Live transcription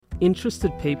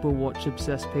Interested people watch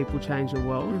obsessed people change the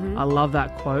world. I love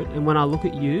that quote. And when I look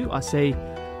at you, I see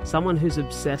someone who's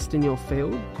obsessed in your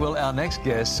field. Well, our next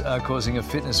guests are causing a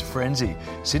fitness frenzy.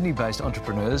 Sydney-based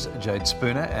entrepreneurs Jade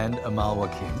Spooner and Amalwa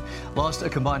King lost a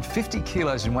combined 50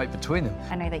 kilos in weight between them.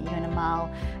 I know that you and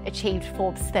Amal achieved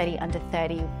Forbes 30 under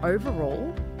 30.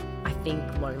 Overall, I think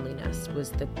loneliness was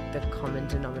the common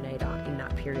denominator in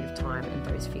that period of time and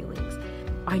those feelings.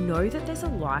 I know that there's a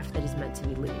life that is meant to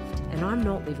be lived, and I'm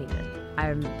not living it.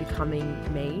 I'm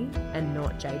becoming me and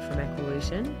not Jade from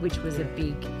Evolution, which was a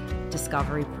big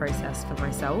discovery process for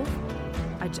myself.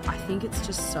 I think it's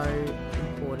just so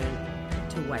important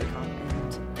to wake up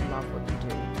and love what you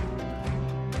do.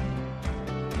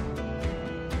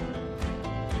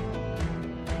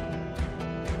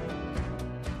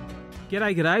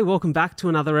 G'day. Welcome back to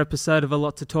another episode of A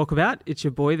Lot to Talk About. It's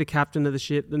your boy, the captain of the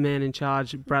ship, the man in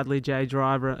charge, Bradley J.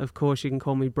 Driver. Of course, you can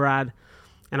call me Brad.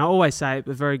 And I always say it,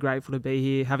 but very grateful to be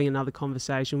here having another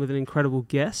conversation with an incredible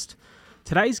guest.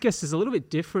 Today's guest is a little bit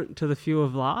different to the few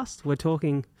of last. We're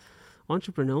talking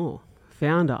entrepreneur,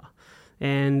 founder.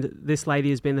 And this lady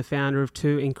has been the founder of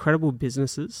two incredible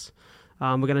businesses.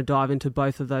 We're going to dive into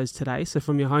both of those today. So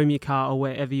from your home, your car, or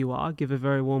wherever you are, give a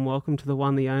very warm welcome to the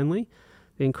one, the only,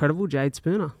 the incredible Jade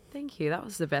Spooner. Thank you. That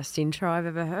was the best intro I've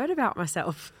ever heard about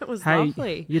myself. It was Hey,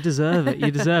 lovely. You deserve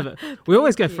it. We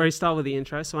always go freestyle with the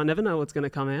intro, so I never know what's going to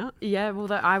come out. Yeah,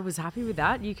 well, I was happy with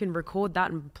that. You can record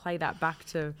that and play that back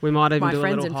to We might even my do a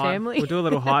friends little and hype. family. We'll do a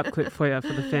little hype clip for you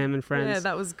for the fam and friends. Yeah,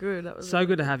 that was good. That was so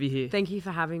good to have you here. Thank you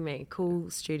for having me. Cool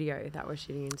studio that we're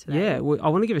shooting in today. Yeah, I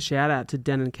want to give a shout out to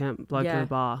Denon Kemp, Bloke in Yeah. a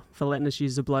Bar, for letting us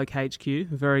use the Bloke HQ.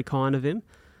 Very kind of him.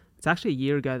 It's actually a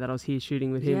year ago that I was here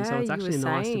shooting with him, so it's actually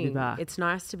nice to be back. It's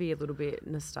nice to be a little bit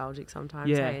nostalgic sometimes,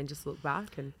 Yeah. and just look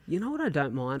back. And You know what I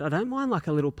don't mind? I don't mind like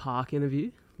a little park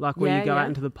interview, like where Yeah, you go yeah. out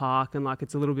into the park and like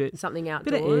it's a little bit, something bit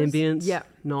outdoors. of ambience, Yeah.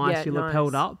 nice, Yeah, you're nice.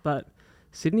 lapelled up, but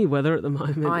Sydney weather at the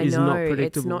moment I is know, not predictable.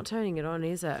 it's not turning it on,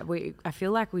 is it? I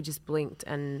feel like we just blinked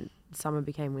and summer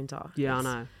became winter. Yeah, I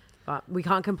know. But we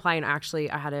can't complain. Actually,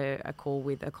 I had a call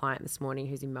with a client this morning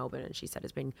who's in Melbourne, and she said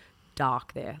it's been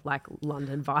dark there, like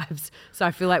London vibes. So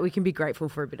I feel like we can be grateful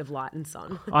for a bit of light and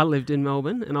sun. I lived in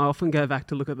Melbourne and I often go back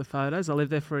to look at the photos. I lived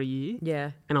there for a year.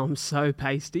 Yeah. And I'm so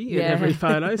pasty in Yeah. every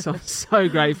photo, so I'm so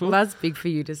grateful. Well, that's big for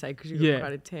you to say because you've got Yeah.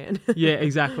 quite a tan. Yeah,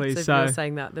 exactly. So if you're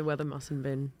saying that, the weather mustn't have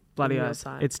been bloody on your oath,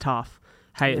 side. it's tough.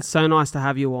 Hey, Yeah. it's so nice to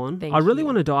have you on. Thank I really you.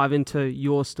 want to dive into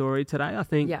your story today. I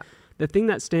think Yeah. the thing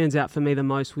that stands out for me the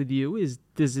most with you is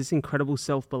there's this incredible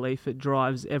self-belief that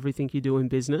drives everything you do in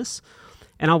business.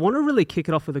 And I want to really kick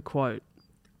it off with a quote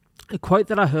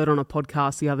that I heard on a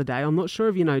podcast the other day. I'm not sure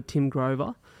if you know Tim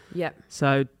Grover. Yep.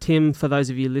 So Tim, for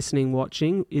those of you listening,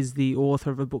 watching, is the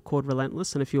author of a book called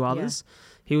Relentless and a few others.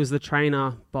 He was the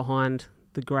trainer behind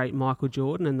the great Michael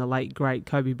Jordan and the late, great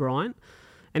Kobe Bryant.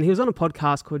 And he was on a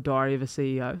podcast called Diary of a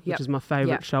CEO, which Yep. is my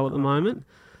favourite Yep. show at the moment.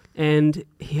 And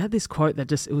he had this quote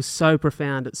that it was so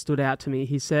profound, it stood out to me.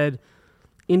 He said,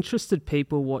 "Interested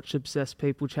people watch obsessed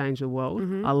people change the world."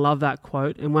 I love that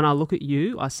quote. And when I look at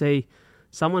you, I see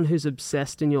someone who's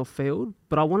obsessed in your field.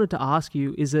 But I wanted to ask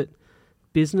you, is it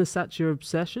business that's your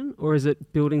obsession, or is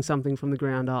it building something from the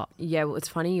ground up? Yeah, well, it's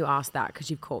funny you asked that because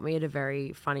you've caught me at a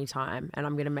very funny time, and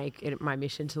I'm going to make it my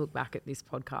mission to look back at this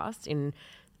podcast in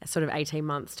sort of 18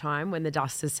 months' time when the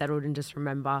dust has settled and just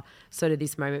remember sort of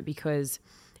this moment because,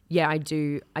 yeah, I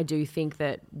do think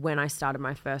that when I started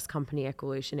my first company,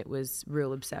 Evolution, it was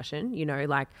real obsession. You know,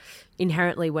 like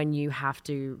inherently when you have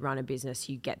to run a business,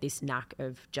 you get this knack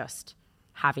of just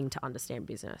having to understand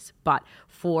business. But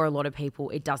for a lot of people,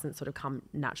 it doesn't sort of come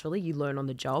naturally. You learn on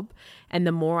the job. And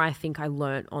the more I think I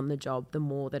learnt on the job, the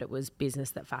more that it was business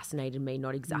that fascinated me,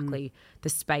 not exactly the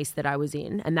space that I was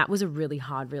in. And that was a really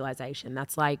hard realization.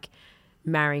 That's like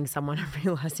marrying someone and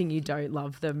realizing you don't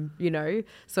love them, you know,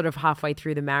 sort of halfway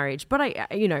through the marriage. But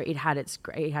it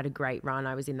had a great run.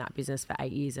 I was in that business for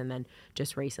 8 years and then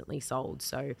just recently sold.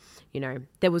 So, you know,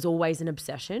 there was always an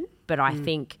obsession, but I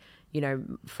think, you know,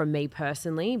 for me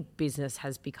personally, business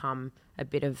has become a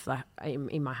bit of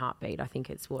in my heartbeat. I think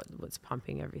it's what's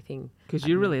pumping everything. Because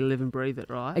you really live and breathe it,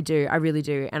 right? I do. I really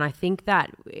do. And I think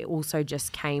that it also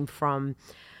just came from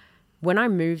when I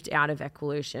moved out of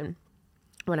Evolution,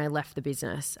 when I left the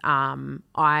business,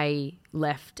 I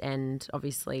left and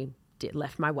obviously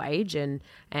left my wage and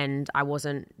I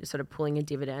wasn't sort of pulling a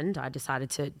dividend. I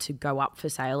decided to go up for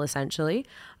sale essentially.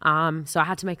 So I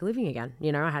had to make a living again.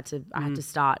 You know, I had to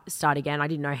start again. I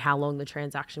didn't know how long the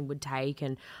transaction would take,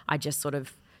 and I just sort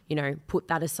of, you know, put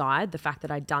that aside, the fact that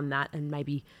I'd done that and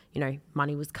maybe, you know,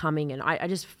 money was coming, and I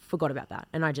just forgot about that.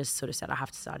 And I just sort of said I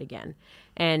have to start again.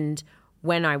 And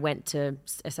when I went to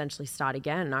essentially start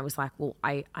again, I was like, well,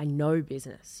 I know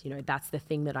business, that's the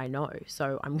thing that I know.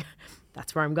 So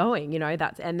that's where I'm going,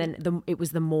 and then it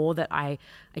was the more that I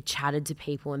chatted to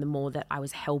people and the more that I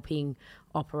was helping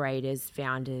operators,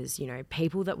 founders,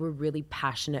 people that were really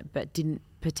passionate but didn't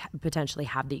potentially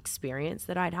have the experience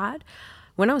that I'd had.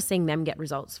 When I was seeing them get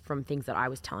results from things that I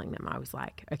was telling them, I was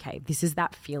like, okay, this is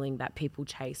that feeling that people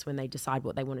chase when they decide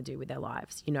what they want to do with their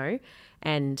lives,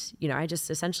 And, I just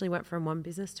essentially went from one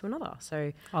business to another.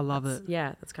 So I love it.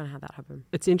 Yeah, that's kind of how that happened.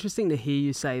 It's interesting to hear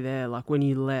you say there, like when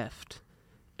you left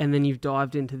and then you've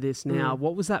dived into this now,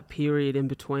 what was that period in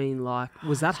between like?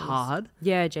 Was that hard?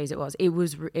 Yeah, geez, it was. It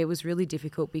was really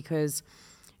difficult because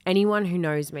anyone who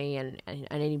knows me and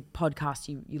any podcast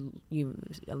you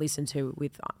listen to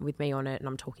with me on it, and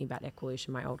I'm talking about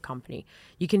Equolution, my old company,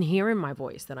 you can hear in my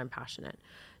voice that I'm passionate.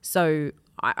 So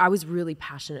I was really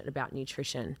passionate about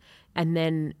nutrition, and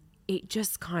then it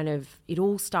just it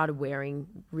all started wearing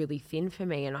really thin for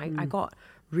me, and I got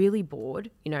really bored.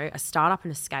 A startup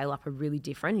and a scale up are really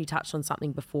different. You touched on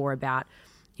something before about,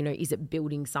 is it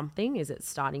building something? Is it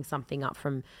starting something up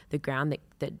from the ground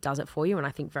that does it for you? And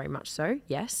I think very much so,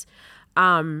 yes.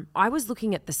 I was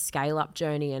looking at the scale-up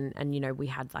journey and we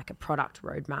had like a product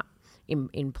roadmap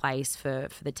in place for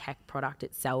the tech product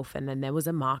itself. And then there was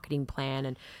a marketing plan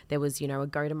and there was, a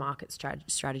go-to-market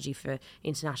strategy for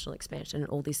international expansion and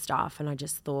all this stuff. And I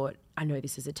just thought, I know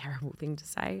this is a terrible thing to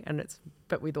say,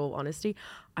 but with all honesty,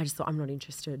 I just thought I'm not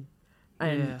interested.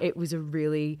 And it was a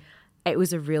really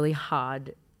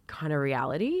hard kind of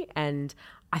reality. And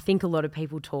I think a lot of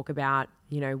people talk about,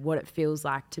 what it feels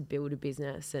like to build a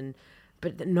business,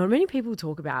 but not many people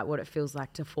talk about what it feels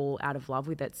like to fall out of love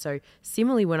with it. So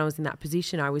similarly, when I was in that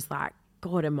position, I was like,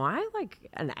 God, am I like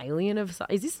an alien is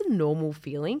this a normal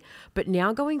feeling? But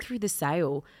now going through the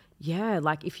sale, yeah,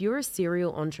 like if you're a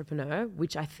serial entrepreneur,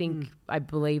 which I think, I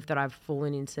believe that I've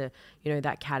fallen into,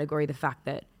 that category, the fact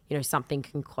that, something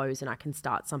can close and I can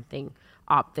start something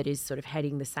up that is sort of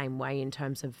heading the same way in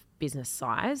terms of business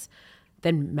size,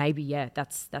 then maybe,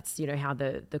 that's how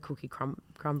the cookie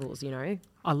crumbles,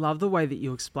 I love the way that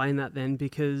you explain that then,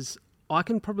 because I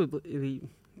can probably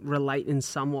relate in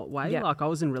somewhat way. Yep. Like I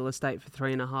was in real estate for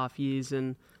 3.5 years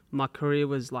and my career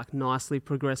was like nicely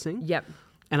progressing. Yep.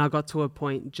 And I got to a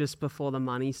point just before the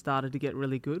money started to get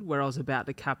really good where I was about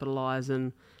to capitalize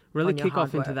and really kick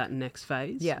off into that next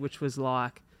phase, which was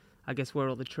like, I guess, where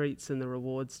all the treats and the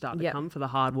rewards start to come for the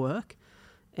hard work.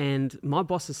 And my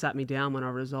bosses sat me down when I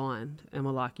resigned and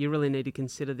were like, you really need to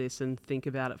consider this and think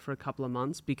about it for a couple of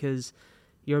months because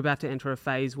you're about to enter a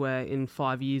phase where in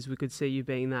 5 years we could see you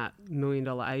being that $1 million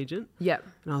agent. Yep.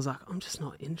 And I was like, I'm just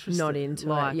not interested. Not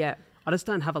into it, yeah. I just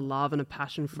don't have a love and a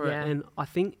passion for it. And I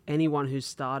think anyone who's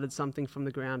started something from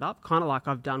the ground up, kind of like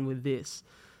I've done with this,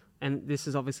 and this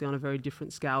is obviously on a very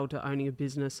different scale to owning a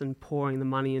business and pouring the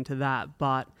money into that,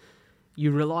 but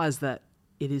you realise that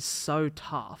it is so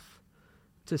tough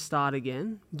to start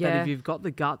again, that if you've got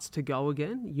the guts to go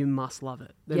again, you must love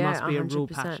it. There must be 100%. A real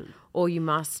passion. Or you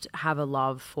must have a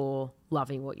love for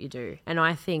loving what you do. And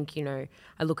I think, I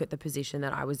look at the position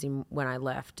that I was in when I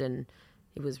left and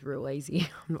it was real easy.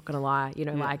 I'm not going to lie,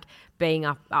 like being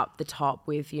up the top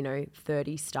with,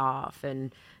 30 staff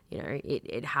and,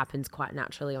 it happens quite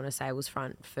naturally on a sales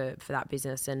front for that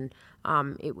business. And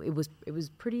it was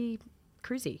pretty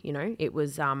cruisy, it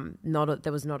was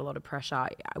there was not a lot of pressure.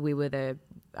 We were the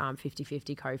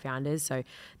 50-50 co-founders, so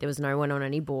there was no one on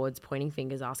any boards pointing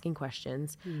fingers, asking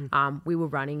questions. We were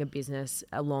running a business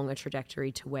along a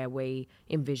trajectory to where we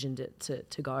envisioned it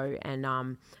to go.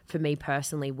 And for me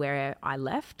personally, where I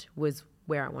left was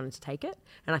where I wanted to take it.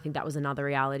 And I think that was another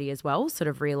reality as well, sort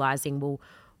of realizing, well,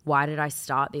 why did I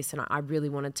start this? And I really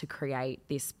wanted to create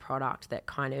this product that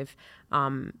kind of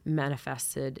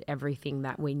manifested everything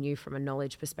that we knew from a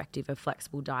knowledge perspective of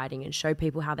flexible dieting and show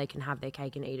people how they can have their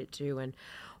cake and eat it too. And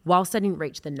whilst I didn't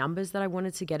reach the numbers that I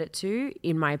wanted to get it to,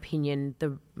 in my opinion,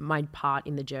 my part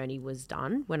in the journey was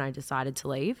done when I decided to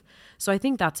leave. So I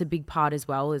think that's a big part as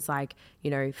well, is like,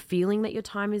 feeling that your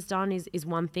time is done is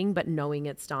one thing, but knowing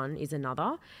it's done is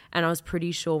another. And I was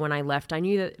pretty sure when I left, I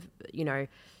knew that,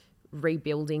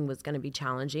 rebuilding was going to be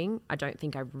challenging. I don't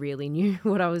think I really knew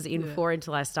what I was in for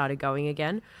until I started going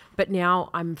again. But now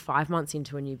I'm 5 months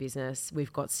into a new business.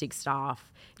 We've got 6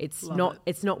 staff. It's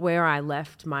not where I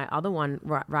left my other one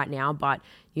right now, but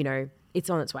it's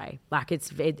on its way. Like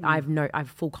I've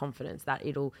full confidence that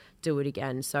it'll do it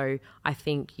again. So I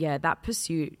think that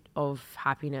pursuit of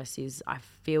happiness is, I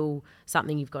feel,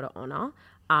 something you've got to honor.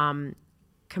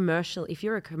 If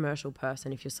you're a commercial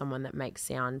person, if you're someone that makes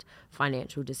sound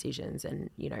financial decisions, and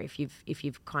if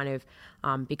you've kind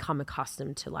of become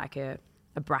accustomed to like a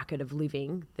a bracket of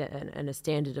living and a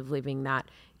standard of living that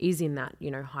is in that,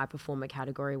 you know, high performer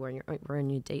category where you're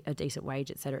earning a decent wage,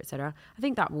 et cetera, et cetera. I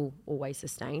think that will always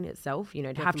sustain itself. You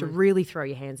know, to have to really throw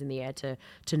your hands in the air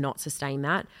to not sustain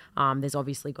that. There's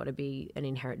obviously got to be an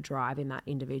inherent drive in that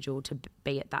individual to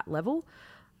be at that level.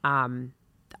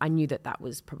 I knew that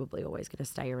was probably always going to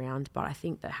stay around, but I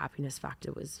think the happiness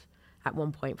factor was at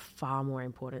one point far more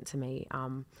important to me,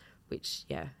 which,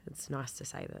 yeah, it's nice to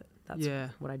say that's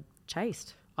what I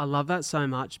chased. I love that so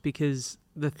much, because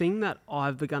the thing that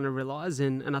I've begun to realise,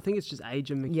 and I think it's just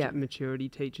age and maturity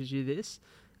teaches you this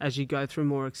as you go through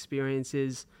more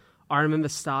experiences. I remember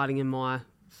starting in my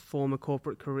former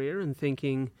corporate career and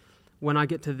thinking, when I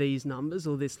get to these numbers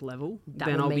or this level,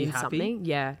 then I'll be happy. Something.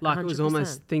 Yeah, like 100%. It was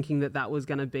almost thinking that was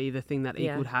going to be the thing that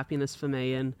equaled happiness for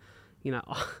me. And, you know,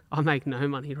 I make no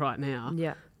money right now.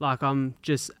 Yeah. Like, I'm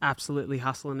just absolutely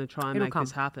hustling to try and make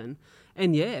this happen.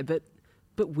 And yeah, but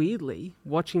weirdly,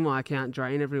 watching my account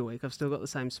drain every week, I've still got the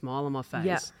same smile on my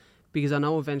face because I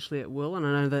know eventually it will. And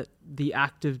I know that the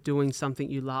act of doing something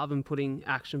you love and putting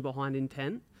action behind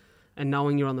intent and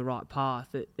knowing you're on the right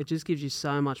path, it just gives you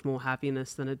so much more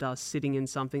happiness than it does sitting in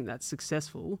something that's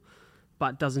successful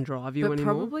but doesn't drive you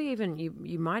anymore. Probably even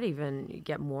you might even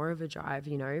get more of a drive,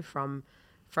 you know, from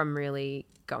really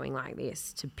going like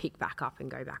this to pick back up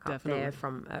and go back up there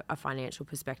from a financial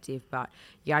perspective. But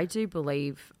yeah,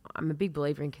 I'm a big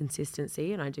believer in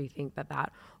consistency, and I do think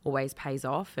that always pays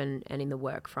off, and in the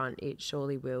work front it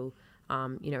surely will.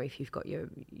 You know, if you've got your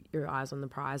eyes on the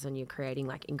prize and you're creating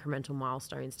like incremental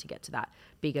milestones to get to that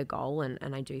bigger goal.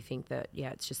 And I do think that,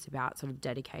 it's just about sort of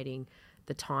dedicating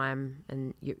the time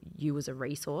and you as a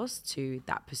resource to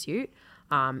that pursuit.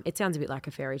 It sounds a bit like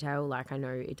a fairy tale. Like, I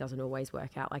know it doesn't always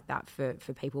work out like that for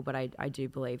people, but I do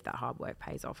believe that hard work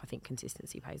pays off. I think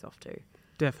consistency pays off too.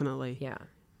 Definitely. Yeah.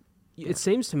 It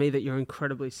seems to me that you're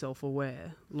incredibly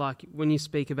self-aware. Like, when you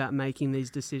speak about making these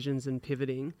decisions and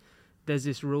pivoting, there's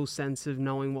this real sense of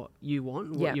knowing what you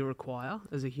want, what you require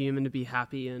as a human to be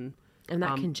happy. And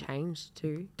that can change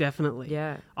too. Definitely.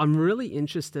 Yeah. I'm really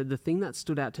interested. The thing that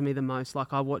stood out to me the most,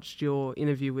 like, I watched your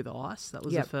interview with Ice. That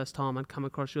was the first time I'd come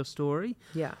across your story.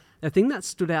 Yeah. The thing that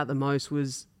stood out the most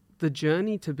was the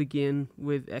journey to begin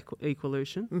with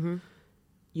Equolution. Mm-hmm.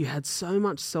 You had so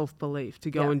much self-belief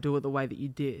to go and do it the way that you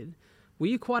did. Were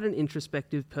you quite an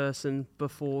introspective person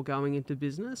before going into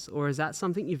business, or is that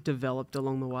something you've developed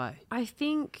along the way? I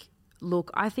think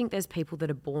there's people that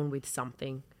are born with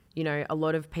something. You know, a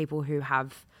lot of people who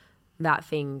have that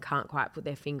thing can't quite put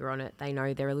their finger on it. They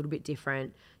know they're a little bit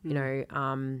different. You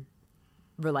know,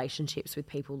 relationships with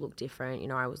people look different. You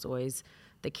know, I was always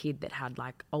the kid that had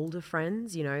like older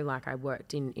friends, you know, like I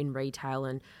worked in retail,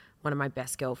 and one of my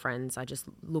best girlfriends, I just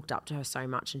looked up to her so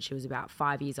much, and she was about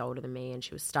 5 years older than me, and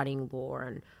she was studying law,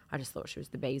 and I just thought she was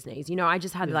the bee's knees. You know, I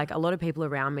just had like a lot of people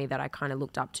around me that I kind of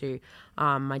looked up to.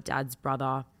 My dad's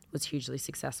brother was hugely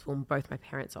successful, and both my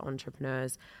parents are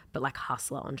entrepreneurs, but like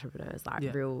hustler entrepreneurs,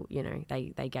 like real, you know,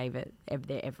 they gave it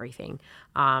their everything.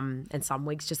 And some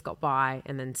weeks just got by,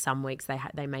 and then some weeks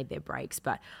they made their breaks.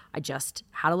 But I just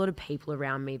had a lot of people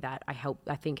around me that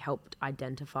I think helped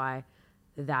identify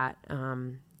that,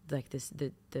 like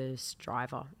the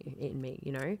striver in me,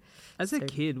 you know. As a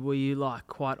kid, were you like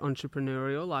quite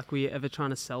entrepreneurial? Like, were you ever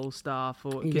trying to sell stuff?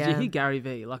 Or because you hear Gary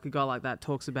Vee, like a guy like that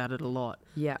talks about it a lot.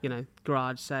 Yeah, you know,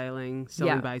 garage selling,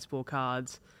 selling baseball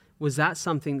cards. Was that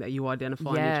something that you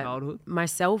identified in your childhood?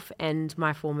 Myself and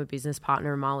my former business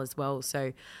partner Amal as well.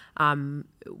 So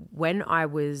when I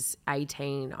was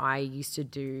 18, I used to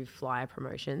do flyer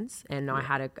promotions, and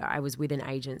I was with an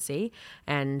agency,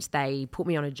 and they put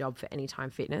me on a job for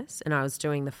Anytime Fitness, and I was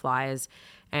doing the flyers,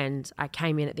 and I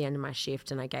came in at the end of my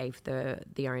shift, and I gave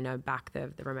the owner back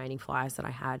the remaining flyers that I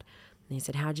had. And he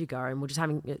said, "How'd you go?" And we're just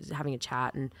having a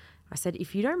chat, and I said,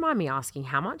 "If you don't mind me asking,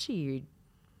 how much are you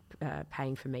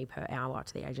paying for me per hour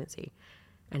to the agency?"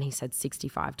 And he said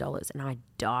 $65, and I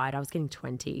died. I was getting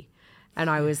 20, and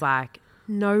I was like,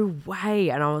 no way.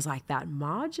 And I was like, that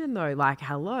margin though, like,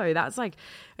 hello, that's like,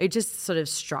 it just sort of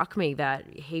struck me that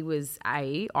he was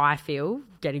I feel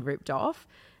getting ripped off,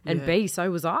 and B,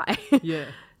 so was I.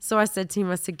 So I said to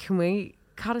him, can we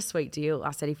cut a sweet deal?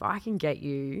 I said, if I can get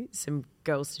you some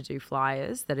girls to do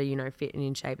flyers that are, you know, fit and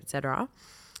in shape, etc.,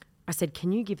 I said,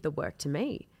 can you give the work to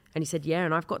me? And he said, yeah,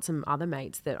 and I've got some other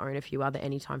mates that own a few other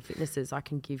Anytime Fitnesses. I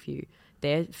can give you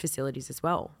their facilities as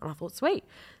well. And I thought, sweet.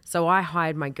 So I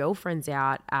hired my girlfriends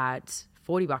out at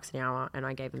 $40 an hour, and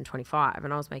I gave them 25,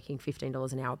 and I was making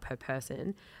 $15 an hour per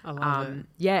person. I love it.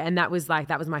 Yeah, and that was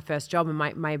my first job. And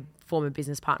my former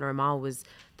business partner Amal was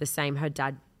the same. Her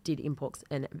dad did imports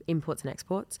and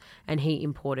exports, and he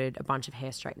imported a bunch of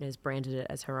hair straighteners, branded it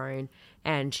as her own,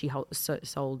 and she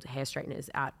sold hair straighteners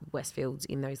at Westfields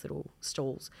in those little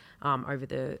stalls over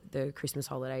the Christmas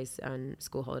holidays and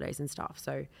school holidays and stuff.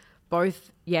 So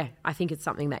both, I think it's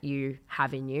something that you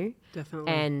have in you.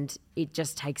 Definitely. And it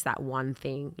just takes that one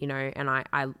thing, and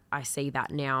I see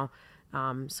that now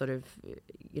sort of,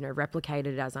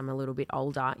 replicated as I'm a little bit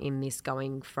older in this,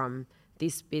 going from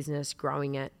this business,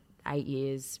 growing it 8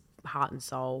 years, heart and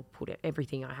soul, put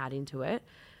everything I had into it,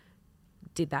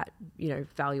 did that,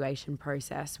 valuation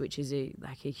process, which is a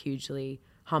hugely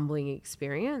humbling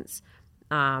experience,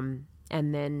 and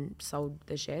then sold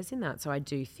the shares in that. So I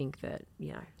do think that,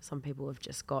 some people have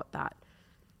just got that,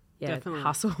 Definitely.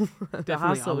 hustle, the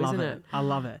Definitely. hustle, I love isn't it. it? I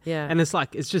love it. Yeah. And it's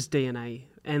just DNA.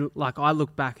 And I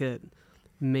look back at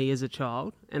me as a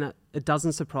child, and it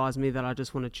doesn't surprise me that I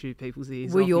just want to chew people's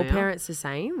ears Were off your now. parents the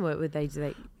same? What would they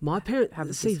do? My have a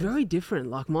parents, see, business? very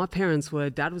different. My parents were,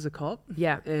 dad was a cop.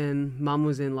 Yeah. And mum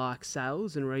was in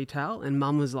sales and retail, and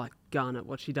mum was gun at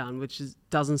what she done, which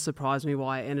doesn't surprise me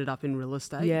why I ended up in real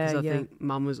estate. Yeah, Because I yeah. think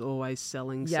mum was always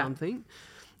selling Yeah. something.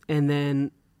 And then,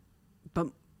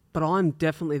 but I'm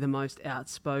definitely the most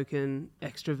outspoken,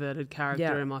 extroverted character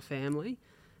Yeah. in my family.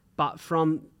 But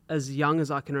from as young as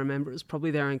I can remember, it was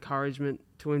probably their encouragement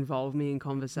to involve me in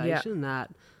conversation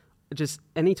that just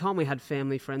anytime we had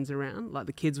family friends around,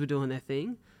 the kids were doing their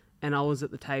thing and I was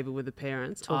at the table with the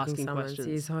parents Talking asking someone's questions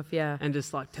ears off, yeah. and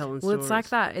just telling Well, stories. it's like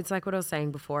that. It's like what I was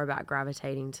saying before about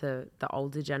gravitating to the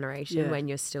older generation Yeah. when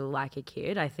you're still a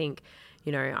kid. I think,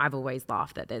 I've always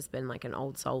laughed that there's been an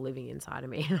old soul living inside of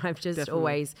me. And I've just Definitely.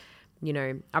 always,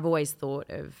 I've always thought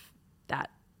of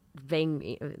that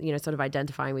being, sort of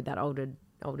identifying with that older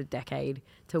decade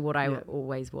to what I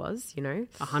always was,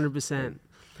 100%.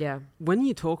 Yeah. When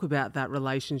you talk about that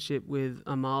relationship with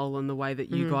Amal and the way that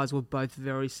you guys were both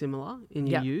very similar in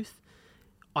your youth,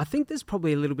 I think there's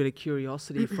probably a little bit of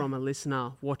curiosity from a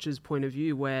listener, watcher's point of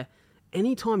view, where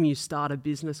anytime you start a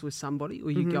business with somebody or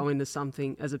you go into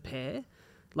something as a pair,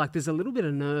 there's a little bit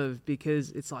of nerve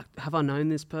because it's have I known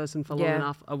this person for long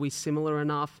enough? Are we similar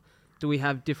enough? Do we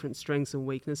have different strengths and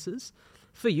weaknesses?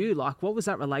 For you, what was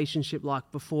that relationship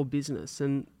like before business,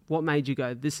 and what made you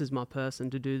go, this is my person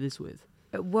to do this with?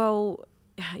 Well,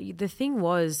 the thing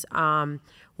was,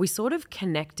 we sort of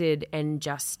connected and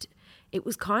just, it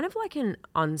was kind of like an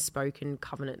unspoken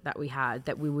covenant that we had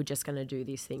that we were just going to do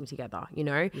this thing together,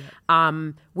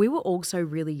 We were also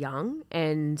really young,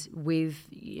 and with,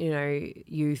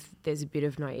 youth, there's a bit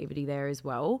of naivety there as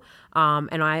well.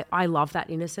 And I love that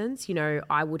innocence.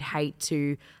 I would hate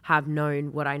to have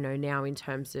known what I know now in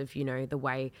terms of, the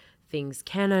way things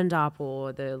can end up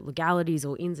or the legalities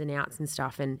or ins and outs and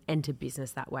stuff, and enter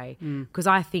business that way. Because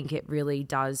I think it really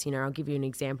does, I'll give you an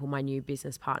example. My new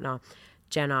business partner,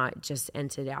 Jenna, just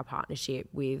entered our partnership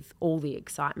with all the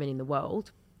excitement in the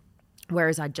world,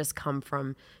 whereas I'd just come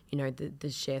from, the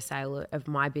share sale of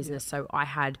my business. So I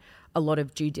had a lot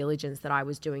of due diligence that I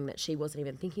was doing that she wasn't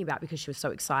even thinking about because she was so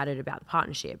excited about the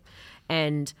partnership.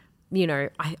 And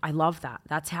I love that.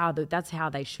 That's how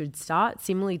they should start.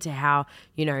 Similarly to how,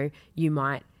 you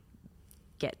might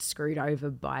get screwed over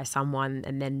by someone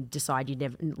and then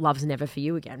decide love's never for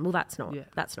you again. Well, that's not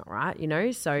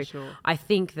right, So Sure. I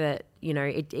think that,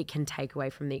 it can take away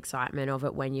from the excitement of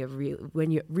it when you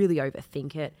really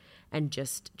overthink it and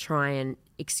just try and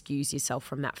excuse yourself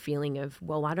from that feeling of,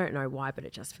 well, I don't know why, but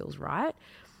it just feels right.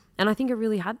 And I think I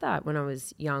really had that when I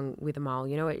was young with Amal,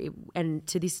 and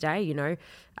to this day,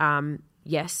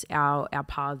 yes, our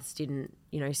paths didn't,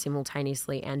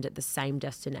 simultaneously end at the same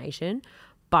destination,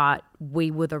 but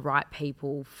we were the right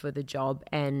people for the job,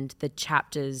 and the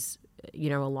chapters,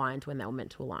 aligned when they were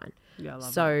meant to align. Yeah, I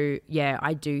love that. So,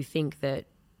 I do think that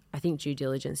due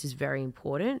diligence is very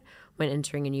important when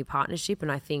entering a new partnership.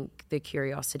 And I think the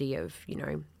curiosity of,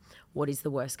 what is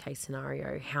the worst case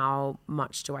scenario? How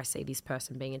much do I see this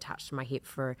person being attached to my hip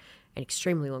for an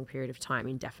extremely long period of time,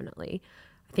 indefinitely?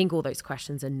 I think all those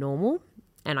questions are normal,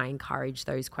 and I encourage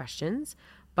those questions.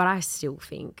 But I still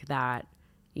think that,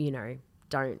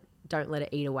 don't let it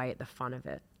eat away at the fun of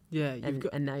it. Yeah,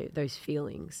 those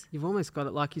feelings. You've almost got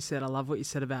it, like you said. I love what you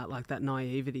said about that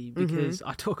naivety, because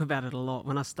I talk about it a lot.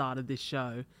 When I started this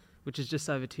show, which is just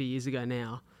over 2 years ago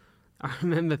now, I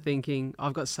remember thinking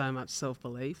I've got so much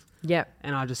self-belief. Yeah.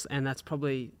 And that's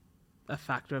probably a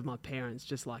factor of my parents.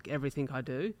 Just everything I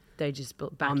do, they just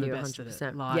back I'm you the best at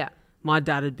 100%. it. My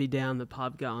dad would be down the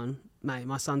pub going, mate,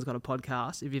 my son's got a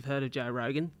podcast. If you've heard of Joe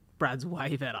Rogan, Brad's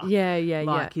way better.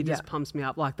 He just pumps me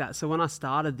up like that. So when I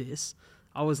started this,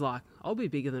 I was like, I'll be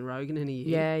bigger than Rogan in a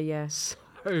year. Yeah. So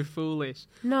foolish.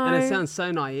 No. And it sounds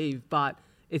so naive, but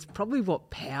it's probably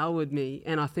what powered me.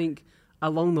 And I think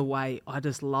along the way, I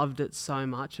just loved it so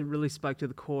much. It really spoke to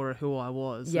the core of who I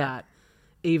was, that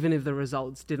even if the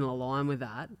results didn't align with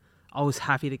that, I was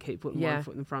happy to keep putting one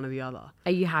foot in front of the other.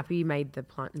 Are you happy you made the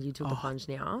plunge? You took the plunge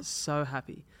now? So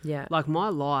happy. Yeah. Like my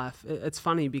life, it's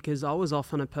funny because I was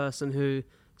often a person who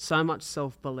so much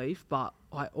self-belief, but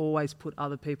I always put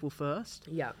other people first.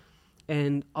 Yeah.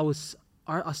 And I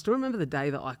still remember the day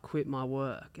that I quit my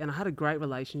work, and I had a great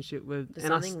relationship with... There's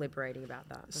something liberating about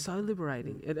that. So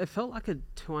liberating. It felt like a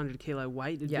 200 kilo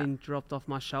weight had been dropped off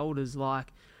my shoulders.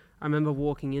 Like, I remember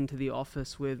walking into the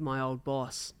office with my old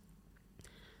boss,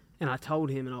 and I told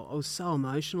him, and I was so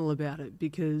emotional about it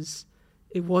because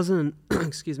it wasn't,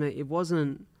 excuse me, it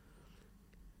wasn't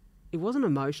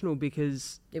emotional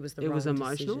because it was emotional.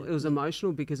 decision. It was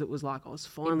emotional because it was like I was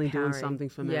finally doing something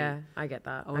for me. Yeah, I get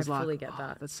that. I fully get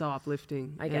that. That's so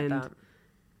uplifting. I get that.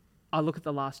 I look at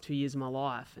the last 2 years of my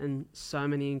life, and so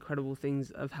many incredible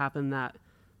things have happened that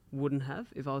wouldn't have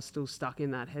if I was still stuck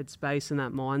in that headspace and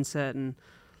that mindset, and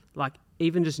like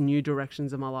even just new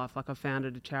directions of my life. Like I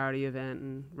founded a charity event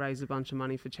and raised a bunch of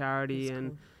money for charity. That's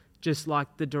cool. Just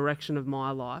like the direction of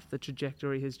my life, the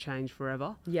trajectory has changed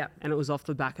forever. Yeah. And it was off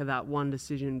the back of that one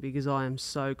decision, because I am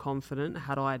so confident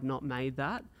had I had not made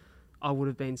that, I would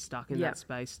have been stuck in that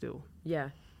space still. Yeah.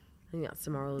 I think that's the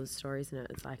moral of the story, isn't it?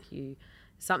 It's like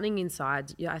something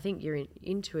inside, I think your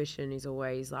intuition is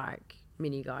always like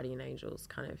mini guardian angels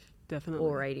kind of definitely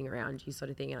orating around you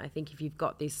sort of thing. And I think if you've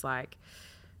got this like,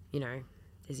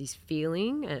 there's this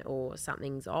feeling or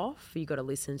something's off, you've got to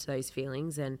listen to those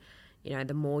feelings, and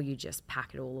the more you just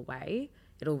pack it all away,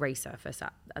 it'll resurface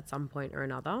at some point or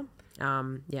another.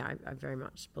 I very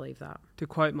much believe that. To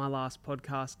quote my last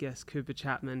podcast guest, Cooper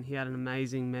Chapman, he had an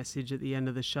amazing message at the end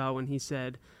of the show, and he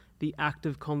said, the act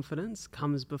of confidence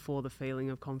comes before the feeling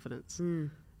of confidence.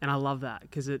 And I love that,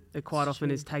 because it quite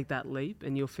often is take that leap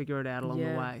and you'll figure it out along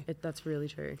the way. That's really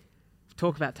true.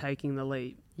 Talk about taking the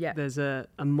leap. Yeah. There's a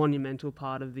monumental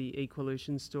part of the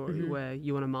Equolution story where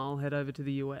you and Amal head over to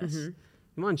the US.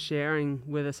 You mind sharing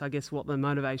with us, I guess, what the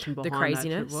motivation behind the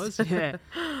craziness that trip was?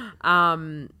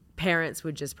 Yeah. Parents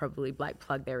would just probably like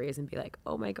plug their ears and be like,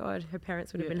 oh my God, her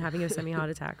parents would have been having a semi-heart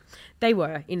attack. They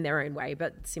were in their own way,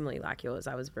 but similarly like yours,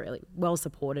 I was really well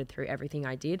supported through everything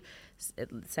I did.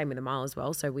 Same with Amal as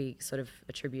well. So we sort of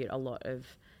attribute a lot of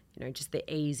just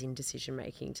the ease in decision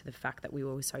making to the fact that we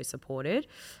were so supported.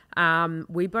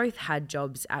 We both had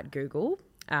jobs at Google,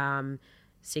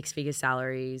 6-figure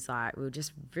salaries, like we were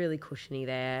just really cushiony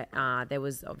there. There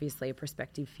was obviously a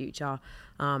prospective future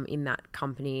in that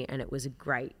company, and it was a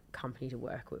great company to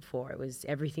work with for. It was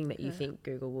everything that you think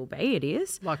Google will be. It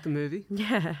is. Like the movie?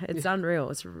 Yeah, it's unreal.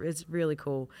 It's really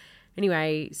cool.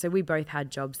 Anyway, so we both had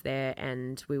jobs there,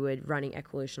 and we were running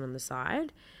Equolution on the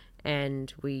side.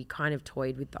 And we kind of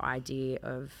toyed with the idea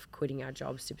of quitting our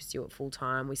jobs to pursue it full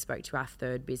time. We spoke to our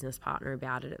third business partner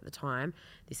about it at the time.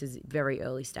 This is very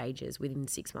early stages, within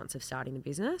 6 months of starting the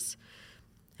business.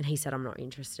 And he said, I'm not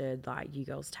interested. Like, you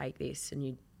girls take this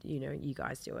and you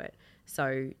guys do it.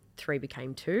 So 3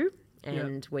 became 2,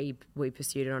 and we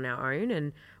pursued it on our own.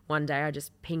 And one day I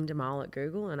just pinged Amal at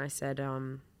Google and I said,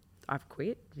 I've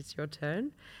quit. It's your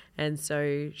turn. And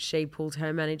so she pulled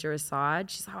her manager aside.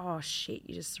 She's like, oh, shit,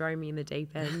 you just throw me in the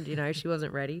deep end. She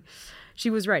wasn't ready. She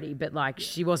was ready, but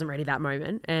she wasn't ready that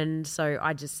moment. And so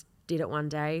I just did it one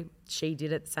day. She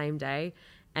did it the same day.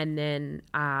 And then,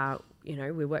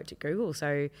 we worked at Google.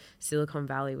 So Silicon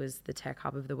Valley was the tech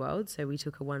hub of the world. So we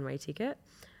took a one-way ticket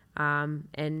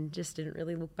and just didn't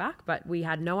really look back. But we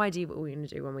had no idea what we were going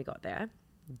to do when we got there.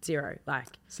 Zero.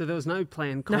 So there was no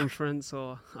planned conference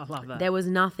or... I love that. There was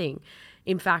nothing.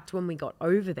 In fact, when we got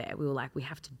over there, we were like, we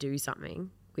have to do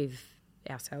something with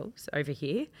ourselves over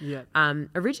here. Yeah.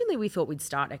 Originally, we thought we'd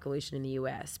start Equolution in the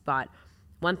US, but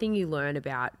one thing you learn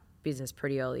about business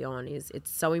pretty early on is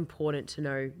it's so important to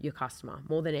know your customer.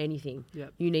 More than anything,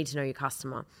 you need to know your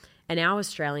customer. And our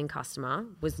Australian customer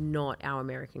was not our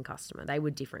American customer. They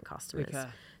were different customers. Okay.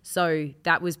 So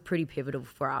that was pretty pivotal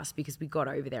for us, because we got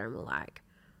over there and we're like,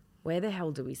 where the hell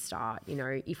do we start?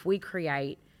 If we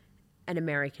create an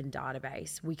American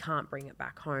database, we can't bring it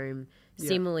back home. Yeah.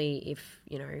 Similarly, if,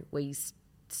 we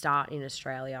start in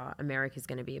Australia, America's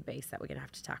going to be a beast that we're going to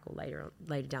have to tackle later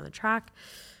down the track.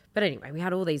 But anyway, we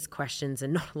had all these questions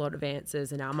and not a lot of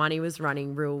answers, and our money was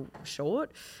running real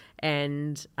short.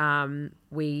 And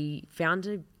we found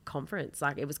a conference,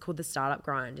 it was called the Startup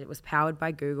Grind. It was powered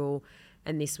by Google,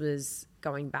 and this was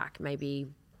going back maybe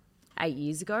 8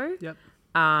 years ago. Yep.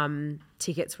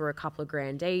 Tickets were a couple of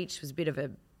grand each. It was a bit of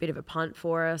a punt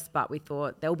for us, but we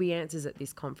thought there'll be answers at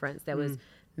this conference. There was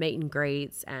meet and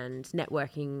greets and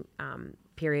networking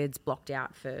periods blocked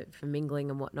out for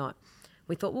mingling and whatnot.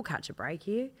 We thought we'll catch a break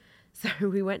here. So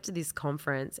we went to this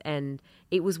conference, and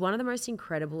it was one of the most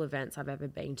incredible events I've ever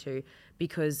been to,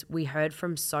 because we heard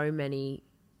from so many,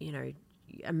 you know,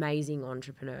 amazing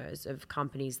entrepreneurs of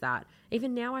companies that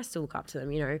even now I still look up to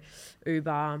them, you know,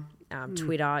 Uber,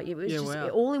 Twitter. It was just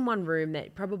all in one room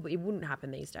that probably it wouldn't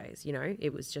happen these days, you know.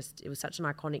 It was such an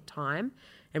iconic time,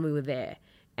 and we were there.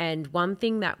 And one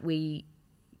thing that we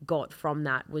got from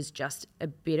that was just a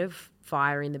bit of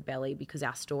fire in the belly, because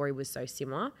our story was so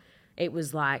similar. It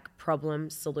was like problem,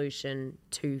 solution,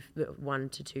 1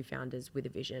 to 2 founders with a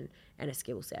vision and a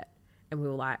skill set. And we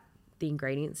were like, the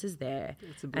ingredients is there.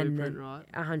 It's a blueprint, right?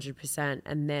 100%.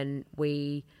 And then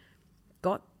we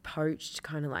got poached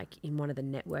kind of like in one of the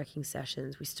networking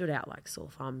sessions. We stood out like sore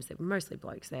thumbs. There were mostly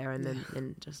blokes there, and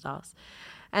then just us.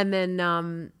 And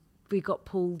then we got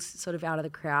pulled sort of out of the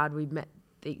crowd. We met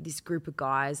this group of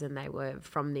guys, and they were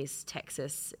from this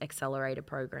Texas accelerator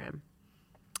program.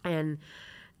 And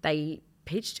they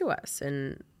pitched to us,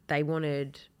 and they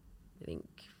wanted, I think,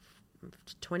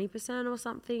 20% or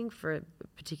something for a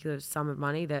particular sum of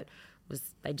money that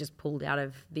was they just pulled out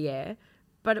of the air.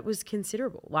 But it was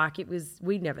considerable. Like, it was,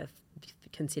 we never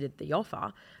considered the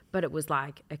offer, but it was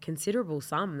like a considerable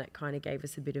sum that kind of gave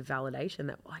us a bit of validation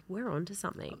that, like, we're onto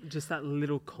something. Just that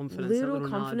little confidence. Little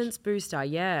confidence booster,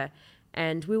 yeah.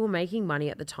 And we were making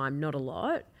money at the time, not a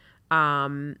lot.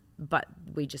 But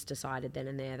we just decided then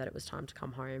and there that it was time to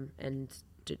come home and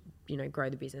to, you know, grow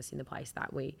the business in the place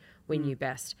that we knew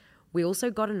best. We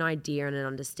also got an idea and an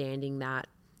understanding that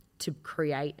to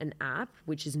create an app,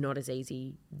 which is not as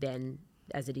easy then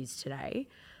as it is today,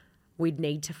 we'd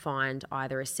need to find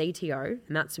either a CTO,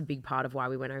 and that's a big part of why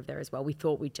we went over there as well. We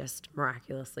thought we'd just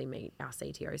miraculously meet our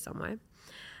CTO somewhere.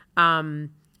 And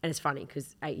it's funny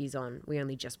because 8 years on, we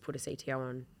only just put a CTO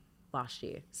on last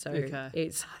year. So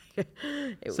it's like...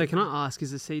 So can I ask,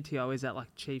 is the CTO, is that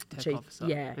like Chief Tech Officer?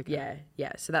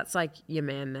 Yeah. So that's like your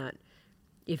man that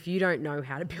if you don't know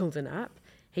how to build an app,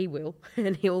 he will,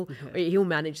 and he'll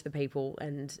manage the people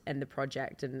and the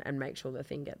project and make sure the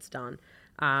thing gets done.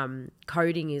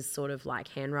 Coding is sort of like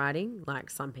handwriting. Like,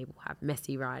 some people have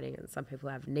messy writing and some people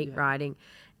have neat writing,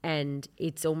 and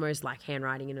it's almost like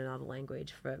handwriting in another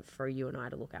language for you and I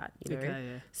to look at, you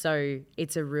know. So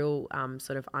it's a real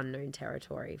sort of unknown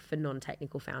territory for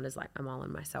non-technical founders like Amal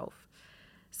and myself.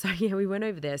 So yeah, we went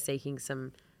over there seeking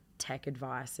some tech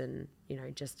advice and, you know,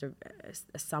 just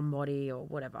a somebody or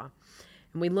whatever.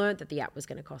 And we learned that the app was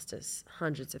going to cost us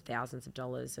hundreds of thousands of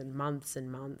dollars and months,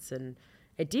 and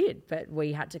it did. But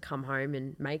we had to come home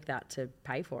and make that to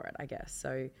pay for it, I guess.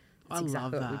 So that's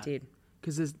exactly what we did.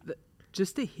 Because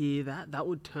just to hear that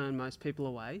would turn most people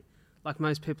away. Like,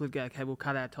 most people would go, okay, we'll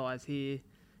cut our ties here.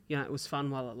 You know, it was fun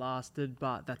while it lasted,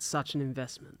 but that's such an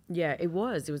investment. Yeah, it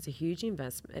was. It was a huge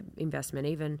investment.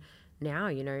 Even now,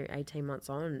 you know, 18 months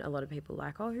on, a lot of people are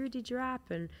like, oh, who did your app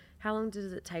and how long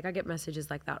does it take? I get messages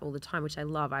like that all the time, which I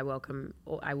love. I welcome,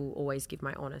 I will always give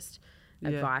my honest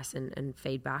advice and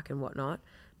feedback and whatnot.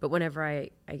 But whenever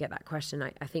I get that question,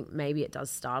 I think maybe it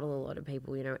does startle a lot of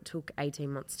people. You know, it took 18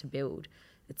 months to build.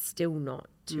 It's still not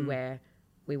to where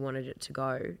we wanted it to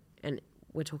go. And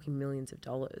we're talking millions of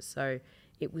dollars. So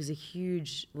it was a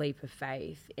huge leap of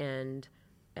faith and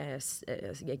a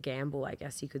gamble, I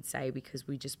guess you could say, because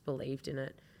we just believed in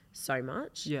it so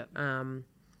much. Yeah.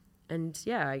 And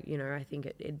yeah, you know, I think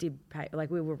it did pay. Like,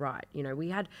 we were right. You know, we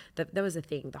had there was a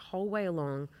thing the whole way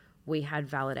along. We had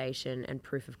validation and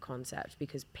proof of concept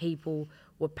because people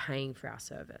were paying for our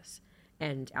service,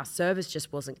 and our service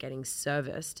just wasn't getting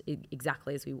serviced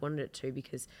exactly as we wanted it to,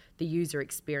 because the user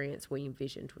experience we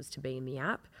envisioned was to be in the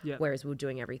app, whereas we were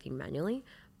doing everything manually.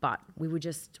 But we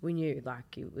knew,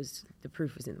 like, the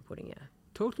proof was in the pudding. Yeah.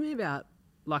 Talk to me about,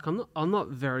 like, I'm not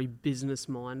very business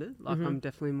minded. Like, I'm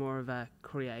definitely more of a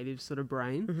creative sort of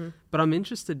brain. But I'm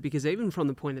interested because even from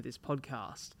the point of this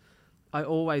podcast, I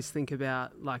always think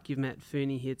about, like, you've met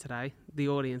Fooney here today. The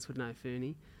audience would know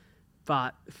Fooney.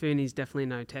 But Fooney's definitely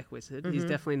no tech wizard. He's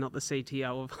definitely not the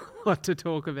CTO of what to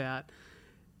talk about.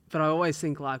 But I always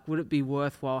think, like, would it be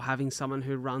worthwhile having someone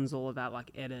who runs all of that, like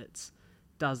edits,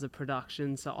 does the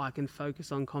production, so I can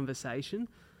focus on conversation?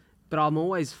 But I'm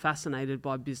always fascinated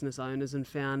by business owners and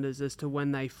founders as to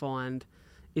when they find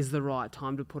is the right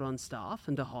time to put on staff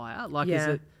and to hire. Like, is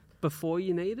it before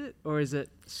you need it, or is it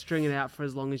string it out for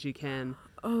as long as you can?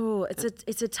 Oh, it's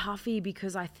a toughie,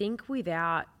 because I think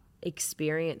without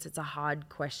experience, it's a hard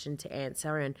question to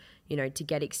answer. And, you know, to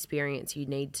get experience, you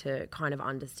need to kind of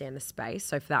understand the space.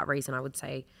 So for that reason, I would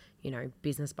say, you know,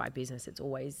 business by business, it's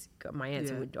always, my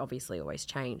answer would obviously always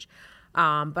change.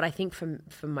 But I think from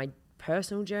my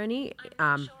personal journey,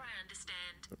 I'm not sure I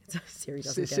understand Siri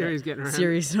doesn't get Siri's it. getting around.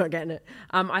 Siri's not getting it.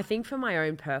 I think for my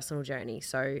own personal journey,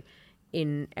 so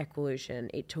in Equolution,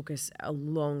 it took us a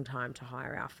long time to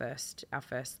hire our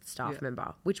first staff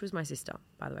member, which was my sister,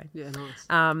 by the way. Yeah,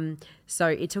 nice. So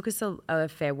it took us a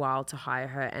fair while to hire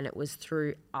her, and it was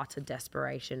through utter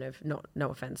desperation of no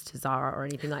offense to Zara or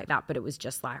anything like that, but it was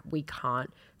just like, we can't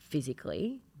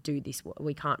physically do this.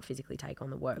 We can't physically take on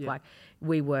the work. Yeah. Like,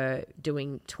 we were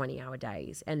doing 20-hour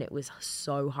days, and it was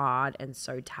so hard and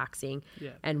so taxing. Yeah.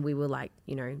 And we were like,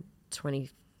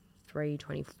 23,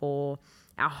 24,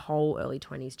 our whole early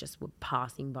 20s just were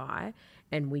passing by,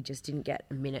 and we just didn't get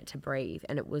a minute to breathe.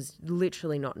 And it was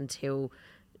literally not until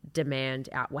demand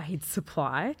outweighed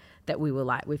supply that we were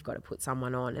like, we've got to put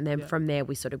someone on. And then from there,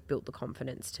 we sort of built the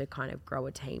confidence to kind of grow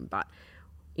a team. But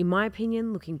in my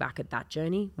opinion, looking back at that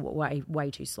journey,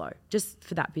 way too slow. Just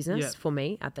for that business, for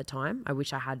me at the time. I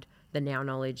wish I had the now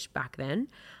knowledge back then.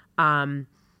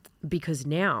 Because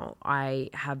now I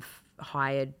have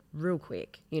hired real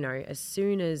quick. As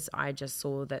soon as I just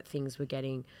saw that things were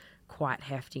getting quite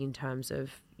hefty in terms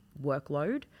of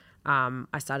workload,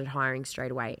 I started hiring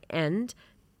straight away. And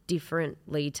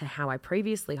differently to how I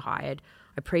previously hired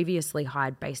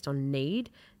based on need.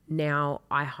 Now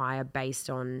I hire based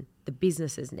on the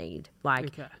business's need,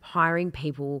 hiring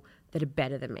people that are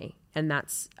better than me. And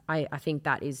that's, I think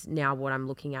that is now what I'm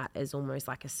looking at as almost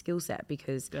like a skill set,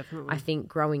 because I think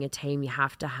growing a team, you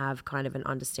have to have kind of an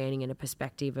understanding and a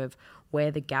perspective of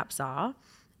where the gaps are,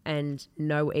 and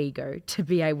no ego to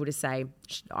be able to say,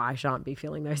 I shan't be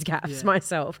filling those gaps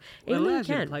myself. Well, even it though allows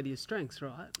you to play to your strengths,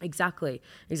 right? Exactly.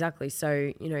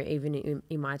 So, even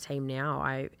in my team now,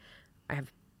 I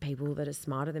have people that are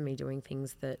smarter than me doing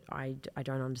things that I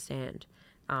don't understand.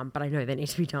 But I know they need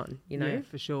to be done, Yeah,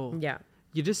 for sure. Yeah.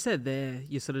 You just said there,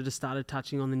 you sort of just started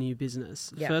touching on the new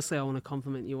business. Yeah. Firstly, I want to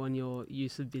compliment you on your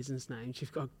use of business names.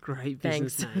 You've got great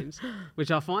business Thanks. names,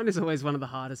 which I find is always one of the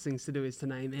hardest things to do, is to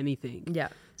name anything. Yeah.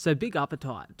 So Big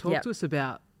Appetite, talk to us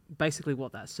about basically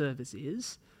what that service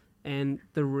is and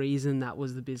the reason that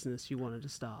was the business you wanted to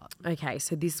start. Okay,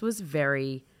 so this was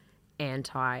very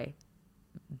anti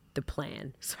the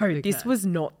plan. So this was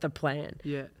not the plan.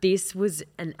 Yeah. This was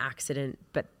an accident,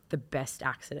 but the best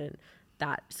accident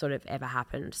that sort of ever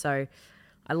happened. So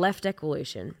I left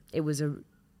Equolution. It was a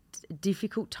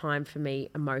difficult time for me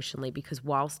emotionally, because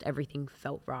whilst everything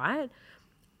felt right,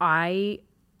 I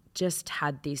just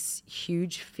had this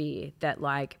huge fear that,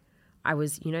 like, I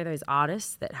was, those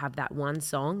artists that have that one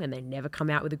song and they never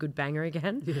come out with a good banger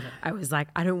again. Yeah. I was like,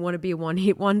 I don't want to be a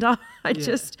one-hit wonder. I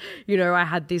just, I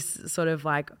had this sort of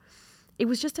like, it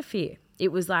was just a fear.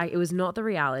 It was like, it was not the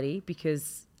reality,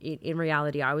 because in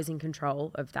reality, I was in control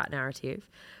of that narrative,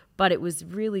 but it was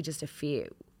really just a fear.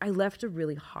 I left a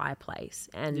really high place,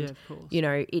 and,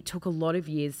 it took a lot of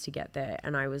years to get there.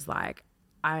 And I was like,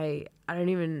 I don't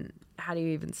even, how do you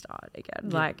even start again?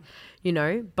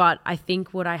 Yeah. But I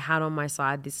think what I had on my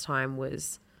side this time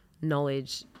was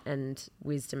knowledge and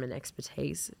wisdom and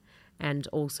expertise. And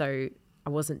also I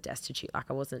wasn't destitute. Like,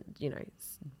 I wasn't,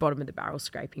 bottom of the barrel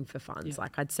scraping for funds.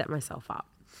 Like, I'd set myself up.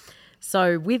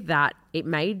 So with that, it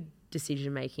made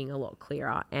decision-making a lot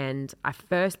clearer. And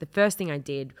the first thing I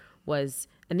did was,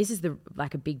 and this is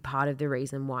a big part of the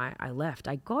reason why I left,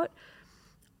 I got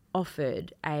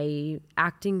offered a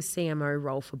acting CMO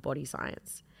role for Body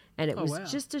Science. And it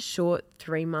was just a short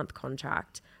 3-month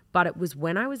contract, but it was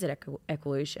when I was at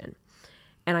Equolution.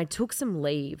 And I took some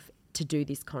leave to do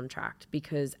this contract,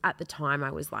 because at the time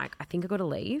I was like, I think I got to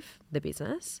leave the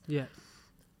business. Yeah.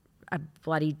 I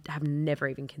bloody have never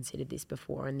even considered this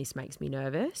before, and this makes me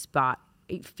nervous, but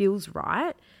it feels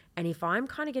right. And if I'm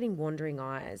kind of getting wandering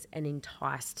eyes and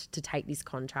enticed to take this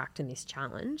contract and this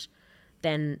challenge,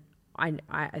 then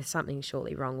I something's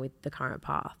surely wrong with the current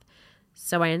path.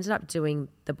 So I ended up doing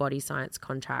the Body Science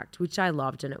contract, which I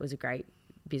loved, and it was a great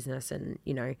business. And,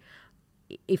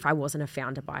 if I wasn't a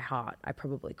founder by heart, I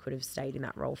probably could have stayed in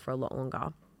that role for a lot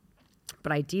longer.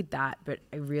 But I did that, but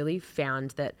I really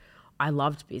found that I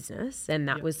loved business, and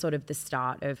that was sort of the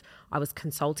start of, I was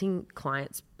consulting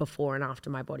clients before and after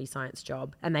my Body Science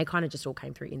job, and they kind of just all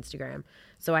came through Instagram.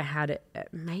 So I had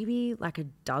maybe like a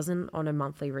dozen on a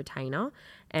monthly retainer,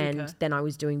 and then I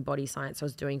was doing Body Science. I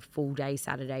was doing full day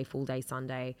Saturday, full day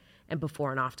Sunday, and before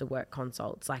and after work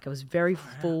consults. Like, I was very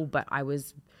full, but I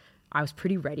was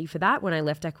pretty ready for that. When I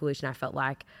left Equolution, I felt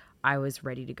like I was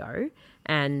ready to go.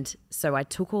 And so I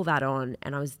took all that on,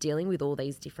 and I was dealing with all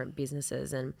these different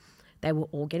businesses, and they were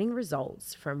all getting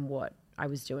results from what I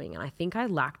was doing. And I think I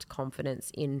lacked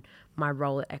confidence in my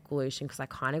role at Equolution, because I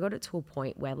kind of got it to a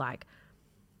point where, like,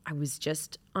 I was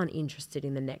just uninterested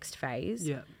in the next phase.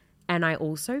 Yeah. And I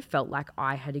also felt like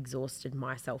I had exhausted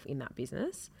myself in that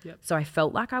business. Yep. So I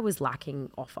felt like I was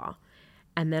lacking offer.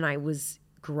 And then I was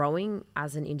growing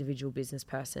as an individual business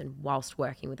person whilst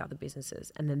working with other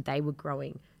businesses. And then they were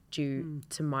growing due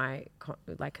to my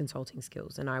consulting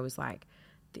skills. And I was like,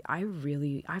 I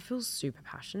feel super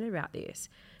passionate about this.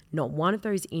 Not one of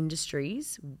those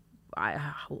industries, I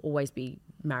will always be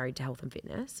married to health and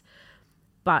fitness,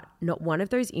 but not one of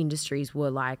those industries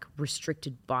were like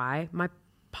restricted by my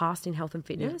past in health and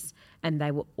fitness. And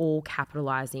they were all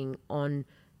capitalizing on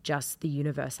just the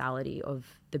universality of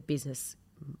the business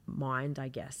mind, I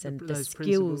guess, and the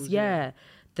skills,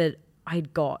 that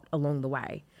I'd got along the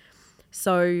way.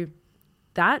 So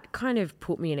that kind of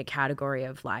put me in a category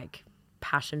of like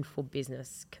passion for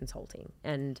business consulting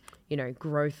and, you know,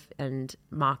 growth and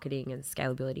marketing and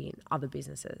scalability in other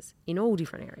businesses in all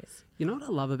different areas. You know what I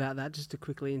love about that, just to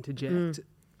quickly interject?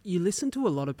 You listen to a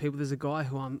lot of people. There's a guy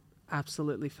who I'm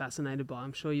absolutely fascinated by.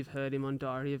 I'm sure you've heard him on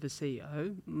Diary of a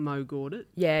CEO, Mo Gordon.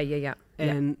 Yeah.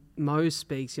 And Mo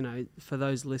speaks, you know, for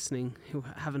those listening who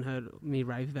haven't heard me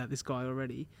rave about this guy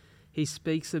already, he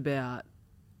speaks about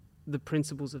the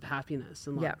principles of happiness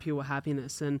and pure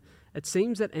happiness. And it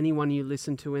seems that anyone you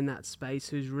listen to in that space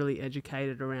who's really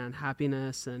educated around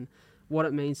happiness and what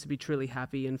it means to be truly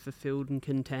happy and fulfilled and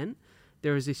content,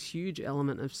 there is this huge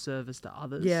element of service to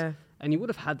others. Yeah. And you would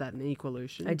have had that in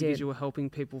Equolution because you were helping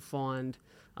people find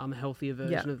a healthier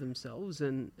version of themselves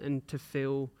and to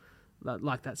feel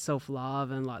like that self-love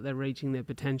and like they're reaching their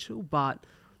potential. But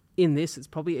in this, it's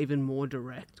probably even more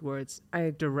direct, where it's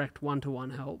direct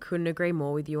one-to-one help. Couldn't agree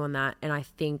more with you on that. And I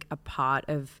think a part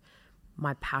of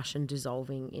my passion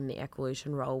dissolving in the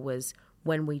Equolution role was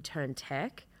when we turned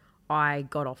tech, I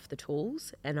got off the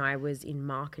tools and I was in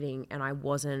marketing and I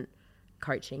wasn't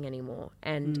coaching anymore.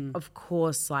 And of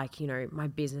course, like, you know, my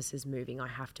business is moving. I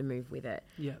have to move with it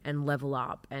and level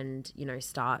up and, you know,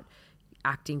 start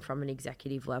acting from an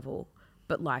executive level.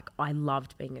 But like, I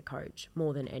loved being a coach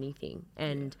more than anything.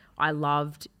 And I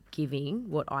loved giving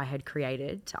what I had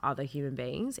created to other human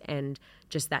beings and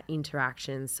just that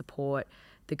interaction, support.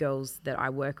 The girls that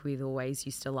I work with always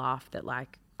used to laugh that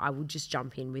like I would just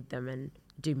jump in with them and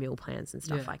do meal plans and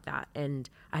stuff like that. And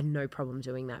I had no problem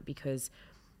doing that because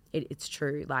it's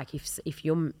true. Like if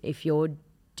you're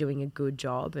doing a good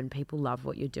job and people love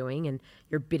what you're doing and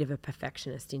you're a bit of a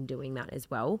perfectionist in doing that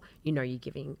as well, you know, you're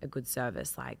giving a good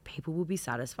service, like people will be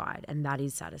satisfied, and that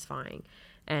is satisfying.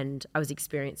 And I was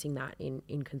experiencing that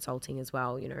in consulting as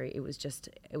well. You know, it was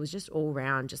just all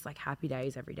around just like happy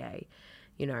days every day,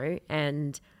 you know.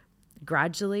 And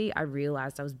gradually I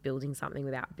realized I was building something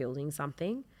without building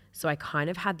something. So I kind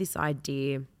of had this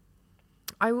idea.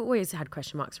 I always had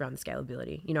question marks around the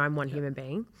scalability. You know, I'm one human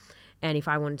being. And if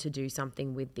I wanted to do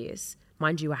something with this,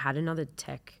 mind you, I had another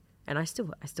tech, and I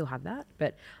still have that,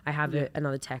 but I have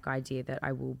another tech idea that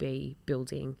I will be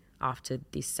building after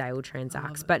this sale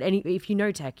transacts. But if you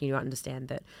know tech, you understand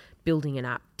that building an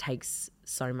app takes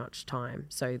so much time.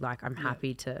 So like, I'm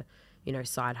happy to, you know,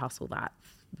 side hustle that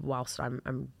whilst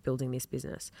I'm building this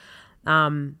business.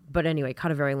 But anyway,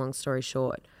 cut a very long story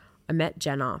short, I met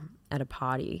Jenna at a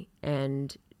party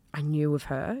and I knew of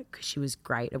her because she was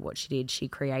great at what she did. She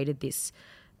created this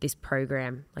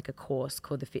program, like a course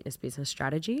called the Fitness Business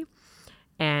Strategy.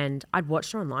 And I'd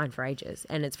watched her online for ages.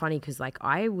 And it's funny because like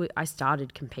I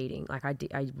started competing. Like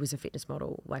I was a fitness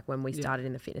model, like when we started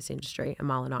in the fitness industry,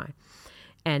 Amal and I.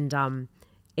 And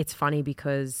it's funny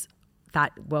because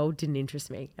that world didn't interest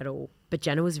me at all. But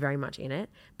Jenna was very much in it.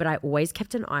 But I always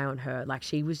kept an eye on her. Like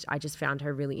I just found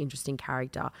her a really interesting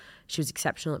character. She was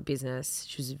exceptional at business.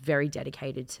 She was very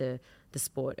dedicated to the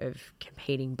sport of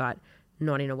competing, but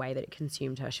not in a way that it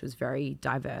consumed her. She was very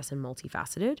diverse and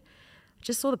multifaceted. I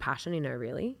just saw the passion in her,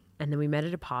 really. And then we met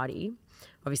at a party,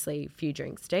 obviously a few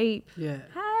drinks deep. Yeah.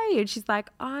 Hey, and she's like,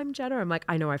 I'm Jenna. I'm like,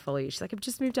 I know, I follow you. She's like, I've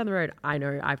just moved down the road. I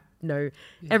know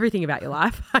everything about your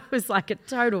life. I was like a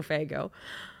total fair girl.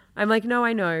 I'm like, no,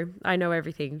 I know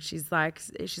everything. She's like,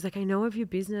 I know of your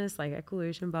business, like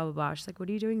Equolution, blah, blah, blah. She's like, what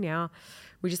are you doing now?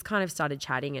 We just kind of started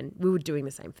chatting and we were doing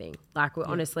the same thing. Like,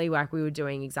 honestly, like we were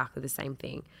doing exactly the same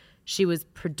thing. She was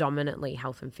predominantly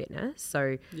health and fitness.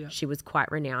 So she was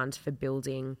quite renowned for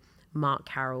building Mark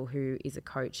Carroll, who is a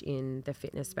coach in the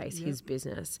fitness space, his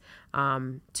business, to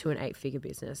an 8-figure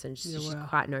business. And she's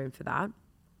quite known for that.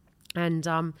 And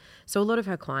so a lot of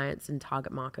her clients and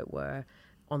target market were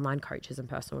online coaches and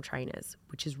personal trainers,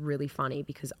 which is really funny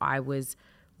because I was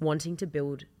wanting to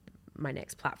build my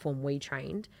next platform, We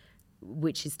Trained,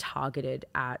 which is targeted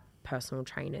at personal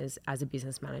trainers as a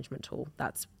business management tool.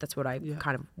 That's what I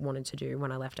kind of wanted to do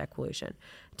when I left Equolution.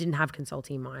 Didn't have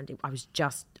consulting in mind. I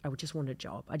just wanted a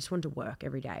job. I just wanted to work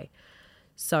every day.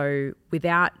 So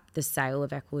without the sale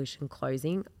of Evolution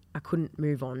closing, I couldn't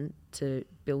move on to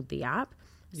build the app.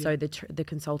 So the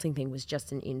consulting thing was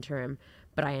just an interim,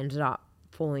 but I ended up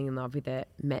falling in love with it,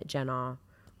 met Jenna,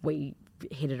 we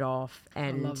hit it off,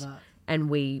 and I love that. and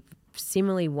we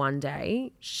similarly one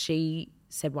day she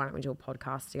said, why don't we do a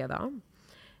podcast together?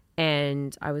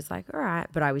 And I was like, all right,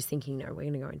 but I was thinking, no, we're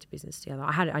going to go into business together.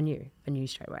 I knew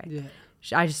straight away. Yeah.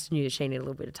 I just knew that she needed a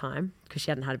little bit of time because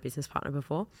she hadn't had a business partner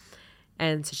before.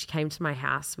 And so she came to my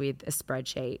house with a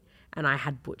spreadsheet, and I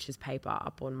had butcher's paper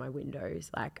up on my windows.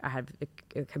 Like I had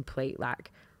a complete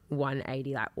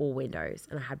 180, all windows,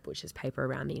 and I had butcher's paper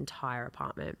around the entire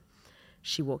apartment.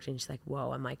 She walked in, she's like,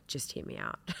 whoa, I'm like, just hear me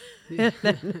out.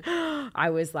 Then I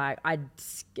was like, I'd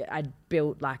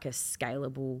built a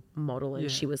scalable model, and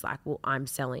she was like, well, I'm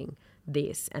selling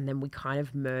this. And then we kind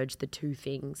of merged the two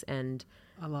things and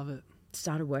I love it.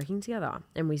 started working together.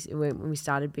 And we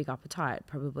started Big Appetite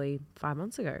probably 5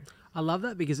 months ago. I love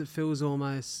that because it feels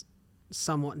almost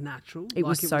somewhat natural. It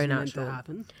was so meant natural. to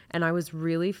happen. And I was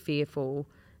really fearful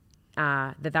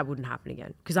that wouldn't happen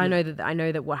again, because I know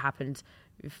that what happened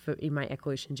in my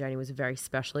evolution journey was a very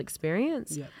special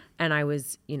experience. Yep. And I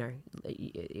was,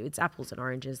 it's apples and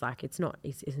oranges. It's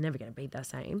never going to be the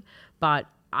same. But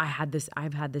I've had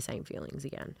the same feelings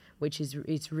again, which is,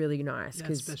 it's really nice.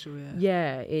 That's special, yeah.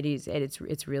 Yeah, it is. And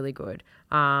it's really good.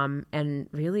 And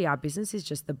really our business is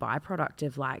just the byproduct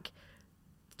of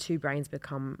two brains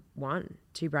become one,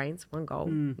 2 brains, 1 goal,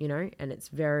 and it's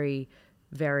very,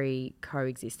 very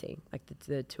coexisting,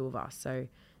 the two of us. So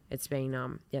it's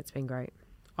been, it's been great.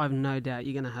 I have no doubt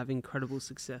you're going to have incredible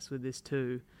success with this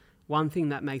too. One thing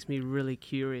that makes me really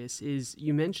curious is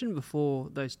you mentioned before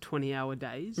those 20-hour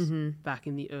days back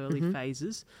in the early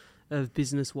phases of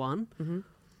Business One.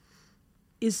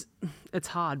 It's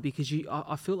hard because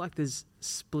I feel like there's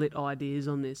split ideas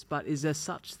on this, but is there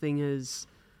such thing as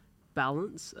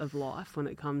balance of life when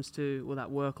it comes to, or that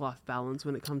work-life balance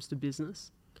when it comes to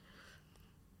business?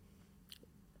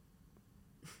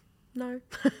 No.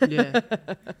 Yeah.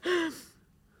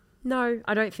 No,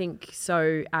 I don't think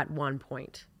so at one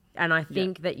point. And I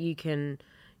think that you can,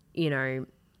 you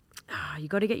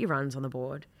got to get your runs on the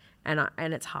board, and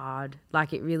it's hard.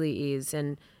 It really is.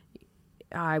 And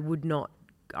I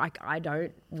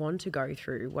don't want to go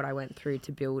through what I went through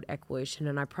to build Evolution,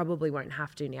 and I probably won't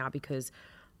have to now because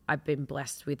I've been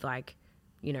blessed with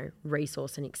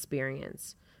resource and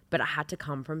experience. But it had to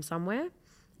come from somewhere,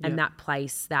 and that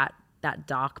place, that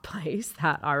dark place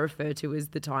that I refer to as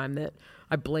the time that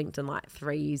I blinked and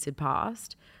 3 years had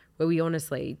passed, where we were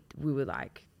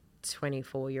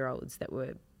 24-year-olds that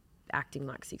were acting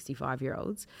like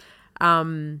 65-year-olds.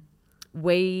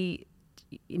 We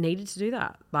needed to do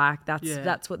that.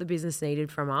 That's what the business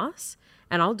needed from us.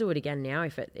 And I'll do it again now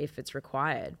if it's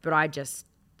required. But I just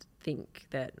think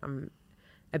that I'm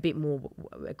a bit more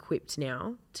equipped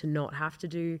now to not have to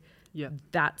do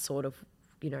that sort of,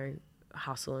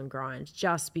 hustle and grind,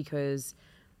 just because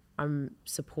I'm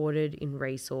supported in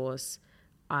resource.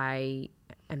 I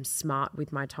am smart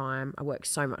with my time. I work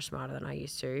so much smarter than I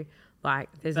used to.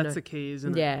 That's the key,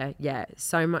 isn't it? Yeah.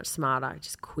 So much smarter,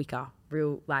 just quicker,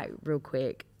 real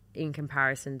quick in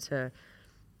comparison to,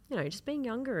 just being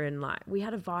younger. And we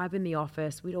had a vibe in the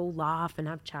office. We'd all laugh and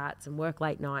have chats and work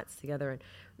late nights together. And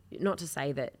not to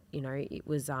say that, it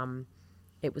was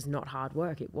not hard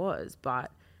work. It was, but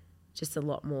just a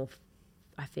lot more,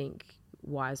 I think,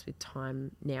 wise with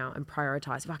time now and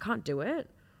prioritize. If I can't do it,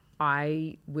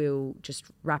 I will just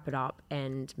wrap it up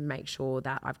and make sure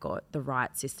that I've got the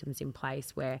right systems in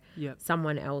place where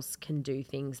someone else can do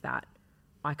things that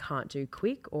I can't do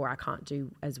quick or I can't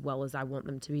do as well as I want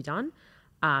them to be done.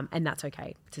 And that's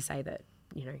okay to say that,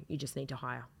 you just need to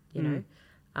hire,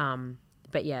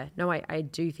 But yeah, no, I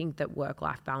do think that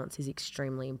work-life balance is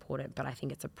extremely important, but I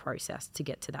think it's a process to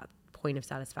get to that point of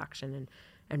satisfaction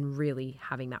and really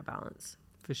having that balance.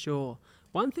 For sure.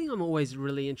 One thing I'm always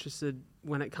really interested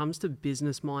when it comes to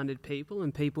business-minded people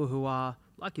and people who are,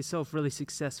 like yourself, really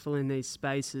successful in these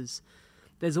spaces,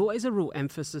 there's always a real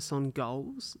emphasis on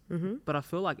goals. But I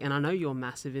feel and I know you're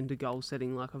massive into goal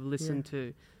setting. I've listened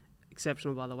to,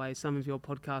 exceptional by the way, some of your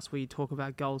podcasts where you talk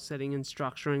about goal setting and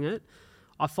structuring it.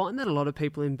 I find that a lot of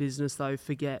people in business, though,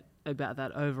 forget about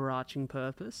that overarching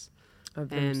purpose of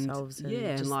themselves and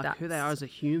who they are as a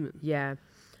human. Yeah.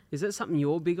 Is that something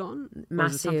you're big on? Massive. Or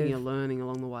is it something you're learning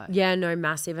along the way? Yeah, no,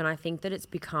 massive. And I think that it's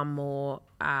become more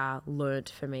learnt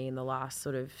for me in the last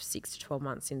sort of 6 to 12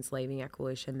 months since leaving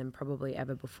Evolution than probably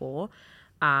ever before.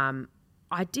 I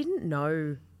didn't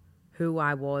know who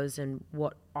I was and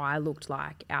what I looked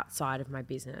like outside of my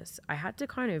business. I had to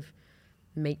kind of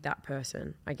meet that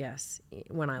person, I guess,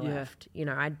 when I left.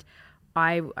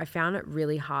 I found it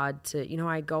really hard to,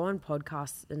 I go on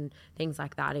podcasts and things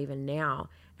like that even now,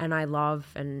 and I love,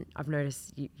 and I've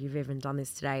noticed you've even done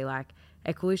this today, like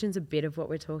evolution's a bit of what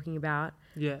we're talking about,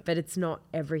 but it's not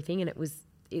everything. And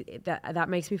that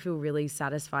makes me feel really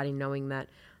satisfied in knowing that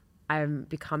I'm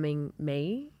becoming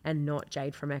me and not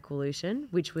Jade from Equolution,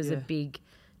 which was a big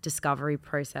discovery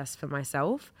process for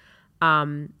myself.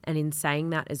 And in saying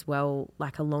that as well,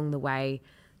 like along the way,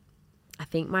 I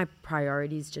think my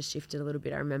priorities just shifted a little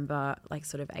bit. I remember like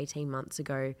sort of 18 months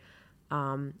ago,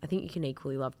 I think you can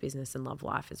equally love business and love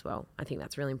life as well. I think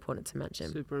that's really important to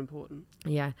mention. Super important.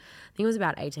 Yeah. I think it was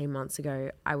about 18 months ago,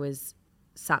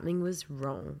 something was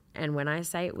wrong. And when I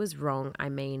say it was wrong, I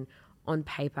mean on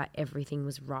paper, everything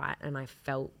was right and I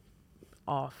felt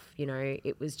off,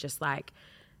 it was just like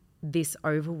this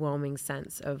overwhelming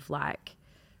sense of like,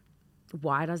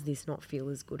 why does this not feel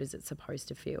as good as it's supposed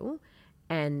to feel?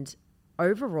 And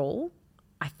overall,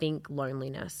 I think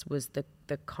loneliness was the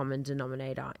common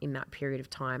denominator in that period of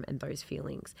time and those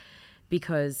feelings,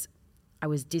 because I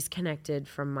was disconnected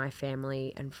from my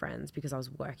family and friends because I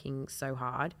was working so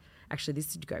hard. Actually,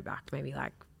 this did go back maybe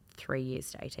like 3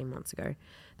 years to 18 months ago,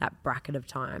 that bracket of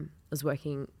time. I was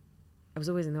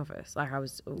always in the office. Like I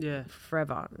was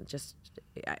forever just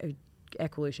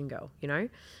Equolution girl,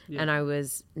 and I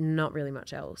was not really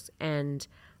much else. And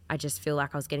I just feel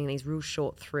like I was getting these real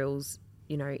short thrills,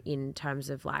 in terms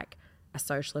of like a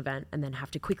social event and then have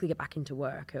to quickly get back into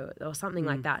work or something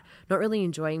like that. Not really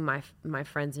enjoying my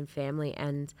friends and family.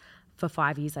 And for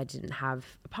 5 years, I didn't have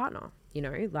a partner,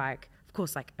 like, of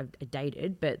course, like I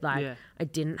dated, but like I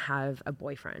didn't have a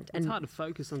boyfriend. It's hard to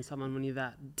focus on someone when you're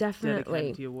that definitely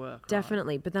dedicated to your work.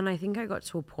 Definitely. Right? But then I think I got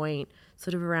to a point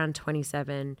sort of around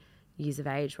 27 years of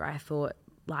age where I thought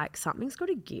like something's got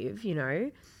to give,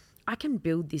 I can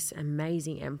build this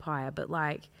amazing empire, but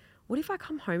like, what if I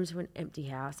come home to an empty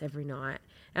house every night?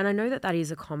 And I know that is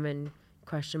a common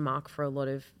question mark for a lot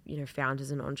of,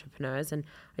 founders and entrepreneurs. And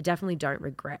I definitely don't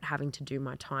regret having to do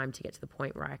my time to get to the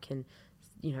point where I can,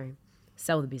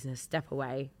 sell the business, step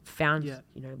away, found,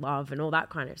 love and all that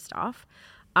kind of stuff.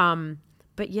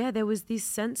 But yeah, there was this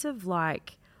sense of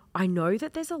like, I know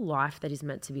that there's a life that is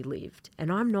meant to be lived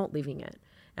and I'm not living it.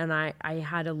 And I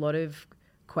had a lot of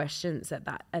questions at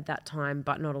that time,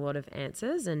 but not a lot of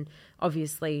answers. And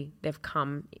obviously they've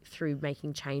come through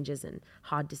making changes and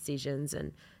hard decisions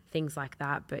and things like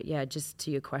that. But yeah, just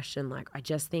to your question, like, I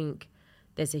just think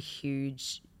there's a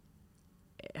huge,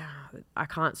 I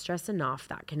can't stress enough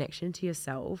that connection to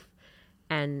yourself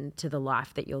and to the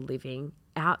life that you're living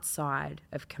outside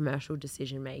of commercial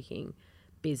decision making,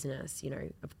 business.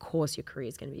 Of course your career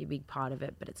is going to be a big part of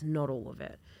it, but it's not all of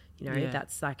it.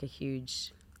 That's like a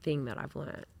huge thing that I've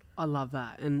learned. I love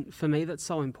that. And for me, that's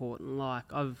so important. Like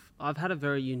I've had a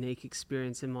very unique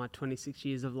experience in my 26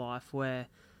 years of life where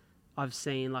I've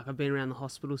seen, like, I've been around the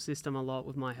hospital system a lot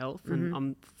with my health and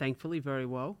I'm thankfully very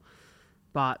well,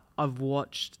 but I've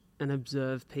watched and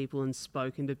observed people and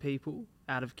spoken to people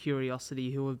out of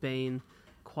curiosity who have been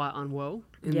quite unwell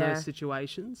in those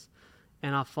situations.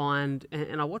 And I find,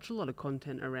 and I watch a lot of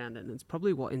content around it, and it's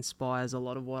probably what inspires a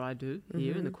lot of what I do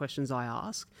here and the questions I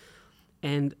ask.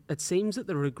 And it seems that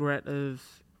the regret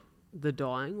of the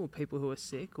dying, or people who are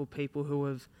sick, or people who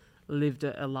have lived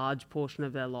a large portion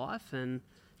of their life and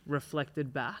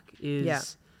reflected back,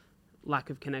 is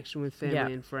lack of connection with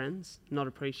family and friends, not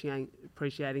appreciating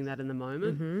that in the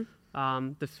moment.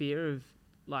 The fear of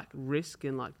like risk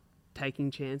and like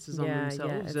taking chances on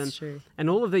themselves,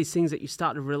 and all of these things that you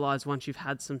start to realize once you've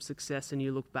had some success and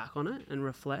you look back on it and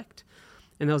reflect.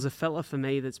 And there was a fella for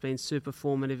me that's been super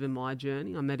formative in my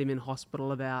journey. I met him in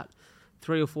hospital about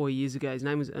 3 or 4 years ago. His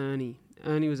name was Ernie.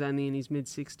 Ernie was only in his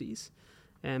mid-60s,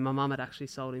 and my mum had actually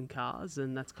sold him cars,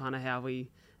 and that's kind of how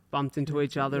we bumped into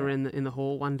each other in the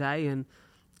hall one day. And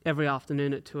every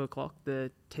afternoon at 2 o'clock, the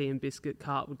tea and biscuit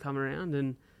cart would come around,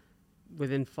 and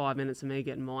within 5 minutes of me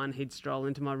getting mine, he'd stroll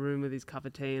into my room with his cup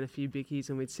of tea and a few bickies,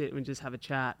 and we'd sit and just have a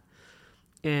chat.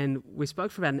 And we spoke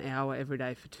for about an hour every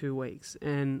day for 2 weeks.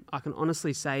 And I can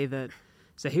honestly say that,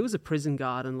 so he was a prison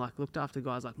guard and like looked after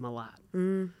guys like Malat.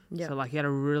 So like he had a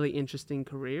really interesting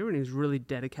career and he was really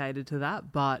dedicated to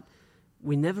that, but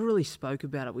we never really spoke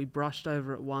about it. We brushed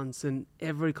over it once, and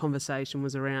every conversation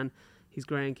was around his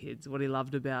grandkids, what he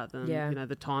loved about them,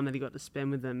 the time that he got to spend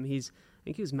with them. I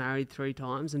think he was married 3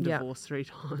 times and divorced 3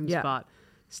 times, but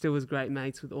still was great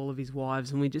mates with all of his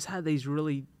wives. And we just had these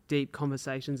really deep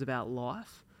conversations about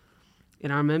life.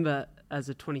 And I remember as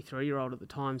a 23-year-old at the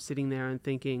time sitting there and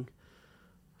thinking,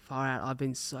 far out, I've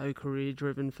been so career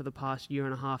driven for the past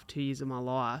 1.5, 2 years of my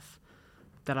life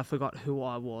that I forgot who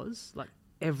I was. Like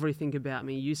everything about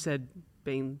me. You said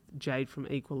being Jade from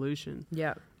Equolution.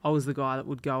 Yeah. I was the guy that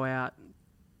would go out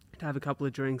to have a couple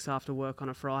of drinks after work on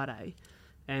a Friday.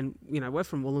 And, we're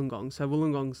from Wollongong. So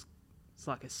Wollongong's it's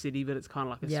like a city, but it's kind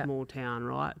of like a small town,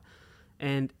 right?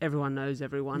 And everyone knows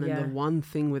everyone. And the one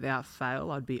thing without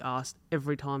fail I'd be asked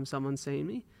every time someone seen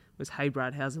me was, "Hey,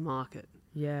 Brad, how's the market?"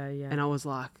 Yeah. And I was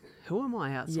like, who am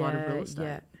I outside of real estate?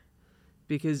 Yeah.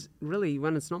 Because really,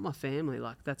 when it's not my family,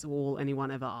 like that's all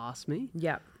anyone ever asked me.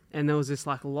 Yeah. And there was this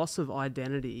like loss of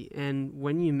identity. And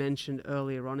when you mentioned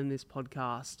earlier on in this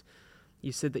podcast,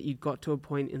 you said that you'd got to a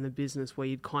point in the business where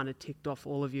you'd kind of ticked off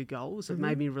all of your goals. It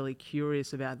made me really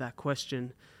curious about that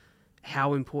question,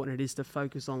 how important it is to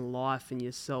focus on life and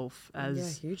yourself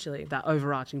as hugely. that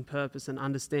overarching purpose and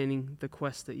understanding the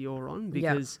quest that you're on.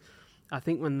 Because I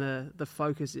think when the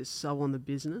focus is so on the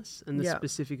business and the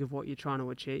specific of what you're trying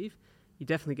to achieve, you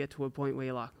definitely get to a point where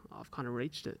you're like, oh, I've kind of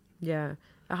reached it. Yeah,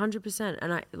 100%.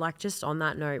 And I like, just on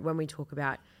that note, when we talk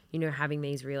about, having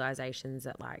these realizations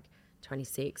at like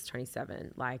 26,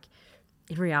 27, like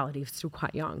in reality, it's still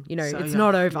quite young. It's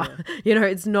not over. Yeah.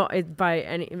 It's not by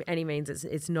any means.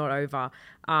 It's not over.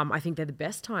 I think they're the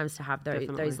best times to have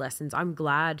those lessons. I'm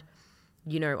glad,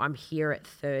 I'm here at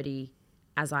 30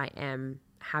 as I am,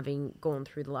 having gone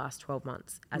through the last 12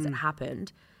 months as it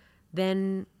happened.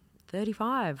 Then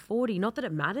 35, 40, not that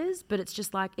it matters, but it's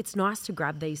just like, it's nice to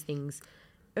grab these things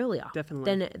earlier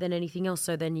than anything else.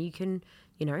 So then you can,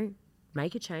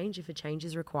 make a change if a change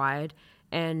is required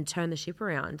and turn the ship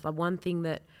around. Like one thing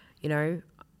that,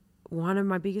 one of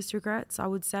my biggest regrets, I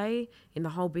would say, in the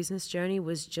whole business journey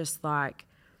was just like,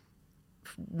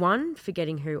 one,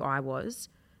 forgetting who I was,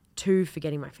 two,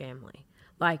 forgetting my family.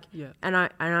 Like, and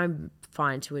I'm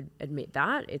fine to admit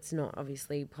that. It's not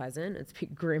obviously pleasant. It's a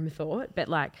bit grim thought, but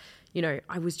like,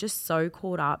 I was just so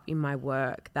caught up in my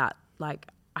work that like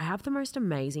I have the most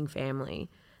amazing family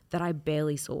that I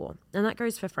barely saw. And that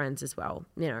goes for friends as well.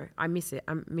 I miss it.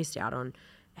 I missed out on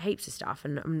heaps of stuff,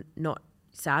 and I'm not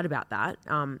sad about that.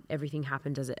 Everything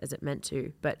happened as it meant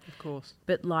to. But of course.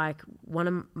 But like one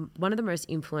of the most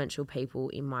influential people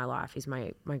in my life is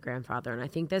my grandfather, and I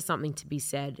think there's something to be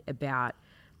said about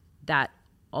that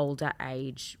older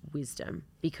age wisdom,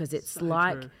 because it's so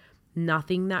like true.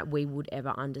 Nothing that we would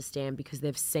ever understand, because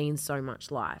they've seen so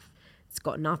much life. It's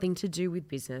got nothing to do with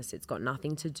business. It's got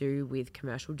nothing to do with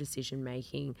commercial decision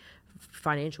making,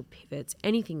 financial pivots,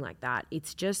 anything like that.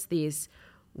 It's just this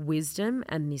wisdom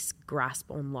and this grasp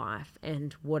on life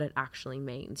and what it actually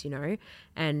means,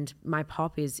 And my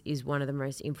pop is one of the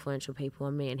most influential people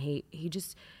on me, and he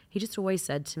just always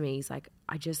said to me, he's like,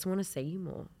 I just want to see you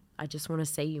more. I just want to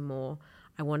see you more.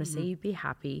 I want to see you be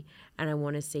happy, and I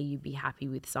want to see you be happy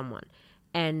with someone.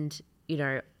 And,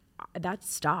 that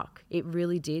stuck. It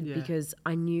really did, because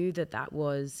I knew that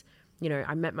was,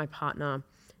 I met my partner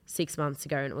 6 months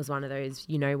ago, and it was one of those,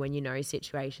 when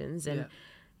situations. And,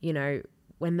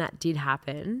 when that did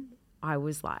happen, I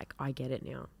was like, I get it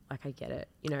now. Like, I get it.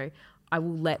 I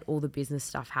will let all the business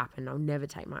stuff happen. I'll never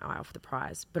take my eye off the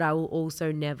prize, but I will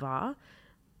also never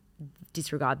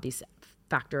disregard this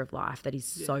factor of life that is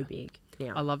so big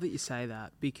now. I love that you say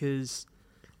that, because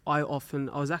I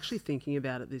was actually thinking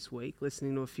about it this week,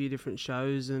 listening to a few different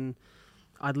shows, and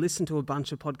I'd listened to a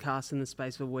bunch of podcasts in the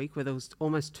space of a week where there was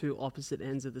almost two opposite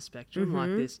ends of the spectrum, like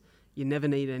this, you never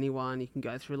need anyone, you can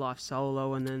go through life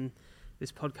solo, and then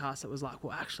this podcast that was like,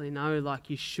 well, actually, no, like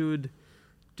you should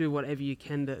do whatever you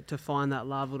can to find that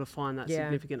love or to find that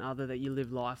significant other that you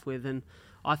live life with. And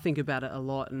I think about it a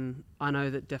lot, and I know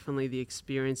that definitely the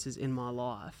experiences in my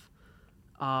life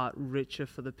are richer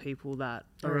for the people that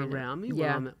are around me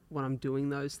when I'm doing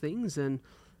those things. And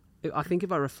I think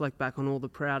if I reflect back on all the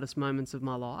proudest moments of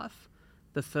my life,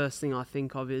 the first thing I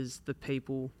think of is the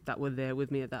people that were there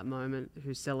with me at that moment,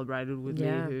 who celebrated with me,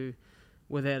 who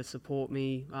were there to support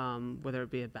me, whether it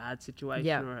be a bad situation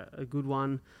or a good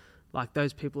one. Like,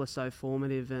 those people are so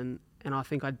formative, and I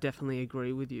think I definitely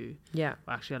agree with you. Yeah.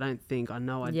 Actually, I don't think, I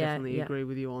know I definitely agree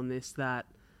with you on this, that,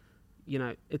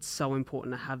 it's so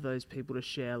important to have those people to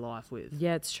share life with.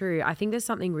 Yeah, it's true. I think there's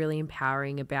something really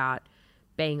empowering about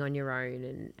being on your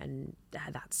own and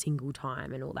that single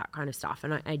time and all that kind of stuff.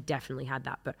 And I definitely had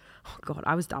that, but oh God,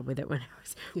 I was done with it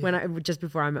when I just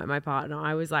before I met my partner.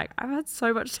 I was like, I've had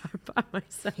so much time by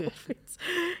myself.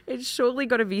 Yeah. It's surely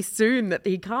got to be soon that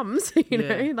he comes, you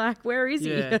know, like, where is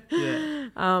he? Yeah.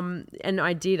 And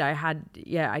I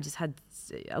just had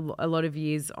a lot of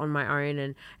years on my own.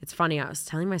 And it's funny, I was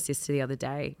telling my sister the other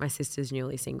day, my sister's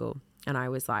newly single, and I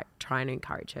was like trying to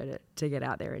encourage her to get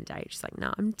out there and date. She's like,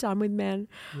 no, I'm done with men.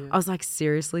 Yeah. I was like,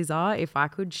 seriously, Zara, if I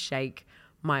could shake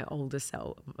my older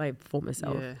self, my former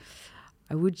self,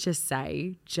 I would just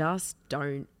say, just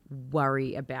don't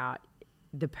worry about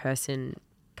the person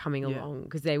coming along,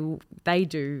 because they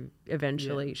do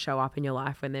eventually show up in your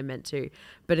life when they're meant to.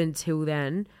 But until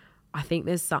then, I think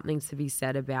there's something to be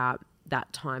said about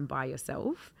that time by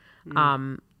yourself.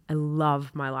 I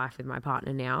love my life with my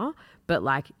partner now, but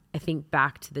like I think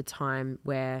back to the time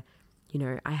where, you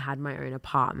know, I had my own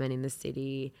apartment in the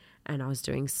city and I was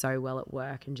doing so well at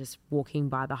work and just walking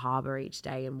by the harbour each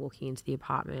day and walking into the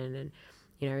apartment and,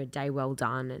 you know, a day well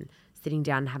done and sitting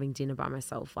down and having dinner by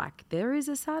myself. Like there is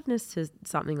a sadness to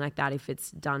something like that if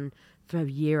it's done for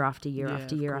year after year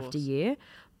after year after year.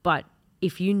 But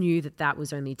if you knew that that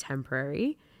was only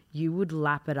temporary, you would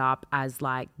lap it up as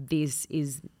like, this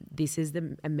is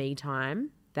a me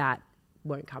time that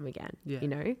won't come again, you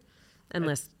know,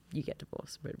 unless you get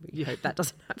divorced, but we hope that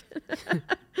doesn't happen.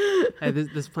 Hey,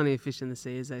 there's plenty of fish in the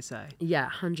sea, as they say. Yeah,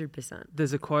 100%.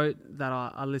 There's a quote that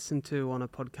I listened to on a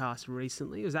podcast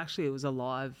recently. It was a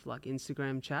live like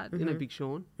Instagram chat, you know, Big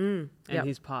Sean and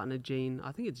his partner Jean.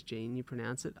 I think it's Jean, you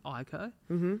pronounce it, Aiko.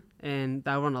 And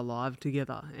they were on a live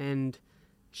together, and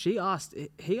he asked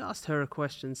her a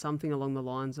question, something along the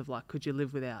lines of like, could you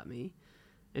live without me?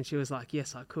 And she was like,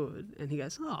 yes, I could. And he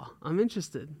goes, oh, I'm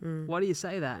interested. Why do you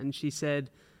say that? And she said,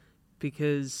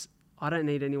 because I don't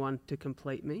need anyone to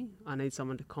complete me. I need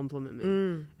someone to complement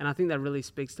me. And I think that really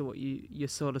speaks to what you're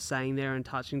sort of saying there and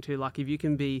touching to. Like if you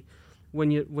can be,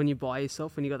 when you're by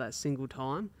yourself, when you got that single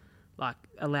time, like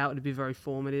allow it to be very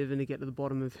formative and to get to the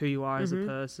bottom of who you are as a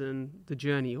person, the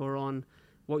journey you're on,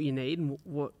 what you need and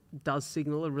what does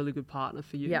signal a really good partner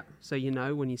for you. Yep. So you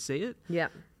know when you see it. Yeah.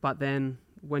 But then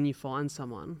when you find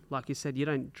someone, like you said, you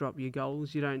don't drop your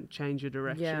goals, you don't change your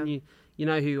direction. Yeah. You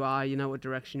know who you are, you know what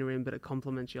direction you're in, but it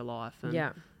complements your life. And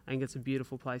I think it's a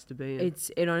beautiful place to be in.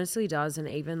 It honestly does. And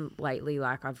even lately,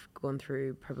 like I've gone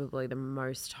through probably the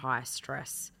most high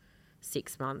stress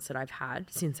 6 months that I've had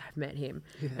since I've met him.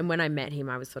 Yeah. And when I met him,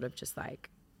 I was sort of just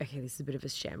like, okay, this is a bit of a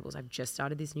shambles. I've just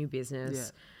started this new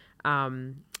business.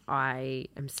 I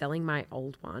am selling my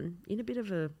old one in a bit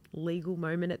of a legal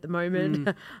moment at the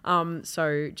moment.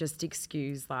 So just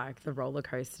excuse like the roller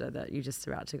coaster that you're just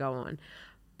about to go on.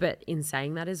 But in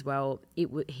saying that as well,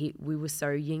 we were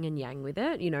so yin and yang with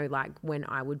it, you know, like when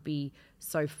I would be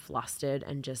so flustered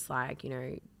and just like, you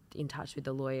know, in touch with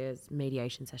the lawyers,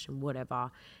 mediation session,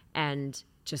 whatever, and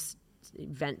just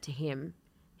vent to him,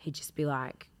 he'd just be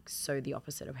like, so the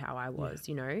opposite of how I was,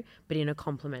 you know, but in a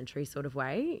complimentary sort of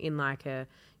way, in like a,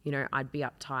 you know, I'd be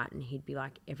uptight and he'd be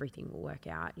like, everything will work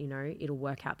out, you know, it'll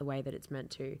work out the way that it's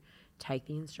meant to. Take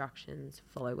the instructions,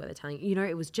 follow what they're telling you. You know,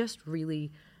 it was just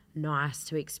really nice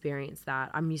to experience that.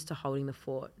 I'm used to holding the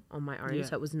fort on my own.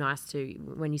 So it was nice to,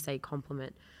 when you say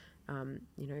compliment,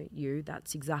 you know,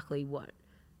 that's exactly what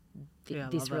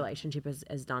this relationship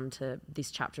has done to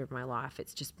this chapter of my life.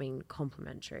 It's just been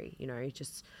complimentary, you know,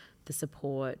 just the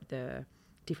support, the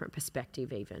different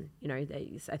perspective even, you know.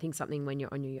 I think something when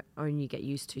you're on your own you get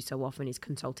used to so often is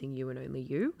consulting you and only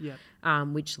you,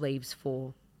 which leaves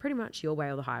for pretty much your way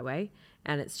or the highway.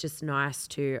 And it's just nice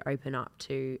to open up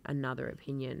to another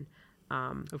opinion,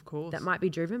 of course, that might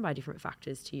be driven by different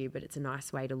factors to you, but it's a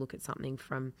nice way to look at something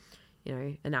from, you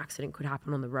know, an accident could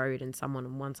happen on the road and someone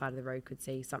on one side of the road could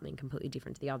see something completely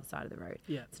different to the other side of the road.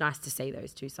 Yeah. It's nice to see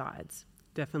those two sides.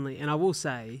 Definitely. And I will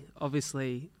say,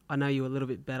 obviously, I know you a little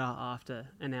bit better after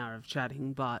an hour of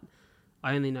chatting, but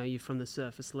I only know you from the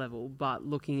surface level. But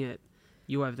looking at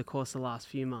you over the course of the last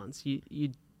few months,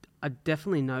 I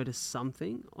definitely noticed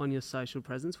something on your social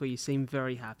presence where you seem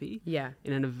very happy and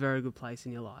in a very good place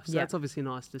in your life. So that's obviously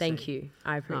nice to see. Thank you.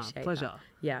 I appreciate pleasure. That.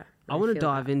 Yeah. I want to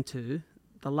dive into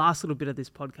the last little bit of this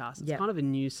podcast. It's kind of a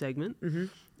new segment.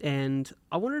 And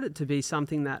I wanted it to be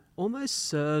something that almost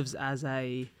serves as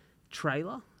a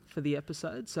trailer for the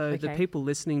episode. So the people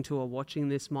listening to or watching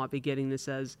this might be getting this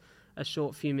as a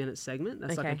short few minute segment.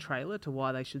 That's like a trailer to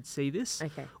why they should see this.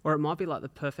 Or it might be like the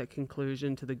perfect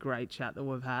conclusion to the great chat that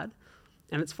we've had.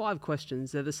 And it's 5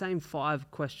 questions. They're the same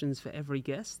 5 questions for every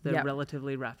guest. They're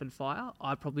relatively rapid fire.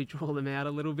 I probably draw them out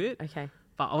a little bit.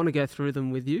 But I want to go through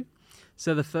them with you.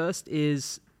 So the first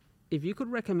is, if you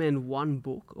could recommend one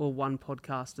book or one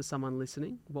podcast to someone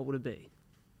listening, what would it be?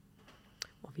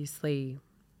 Obviously,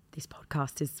 this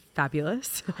podcast is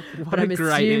fabulous. What a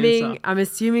great answer. I'm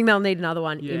assuming they'll need another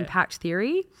one. Impact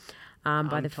Theory.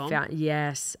 By the Tom?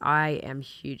 Yes, I am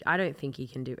huge. I don't think he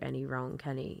can do any wrong,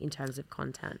 can he, in terms of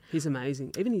content? He's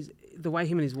amazing. Even the way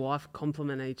him and his wife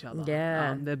complement each other.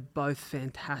 Yeah. They're both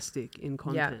fantastic in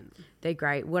content. Yeah, they're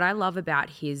great. What I love about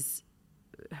his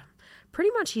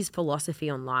pretty much his philosophy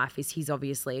on life is he's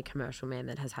obviously a commercial man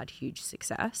that has had huge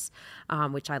success,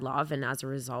 which I love. And as a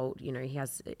result, you know, he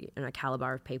has a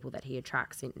caliber of people that he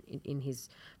attracts in his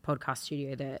podcast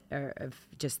studio that are of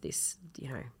just this, you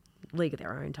know, league of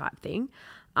their own type thing.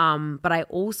 But I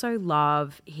also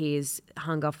love his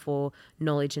hunger for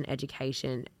knowledge and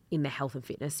education in the health and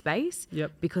fitness space.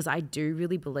 Yep. Because I do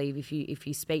really believe if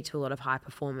you speak to a lot of high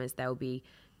performers, they'll be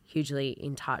hugely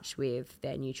in touch with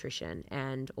their nutrition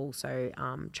and also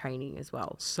training as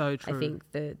well. So true. I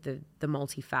think the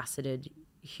multifaceted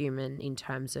human in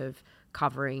terms of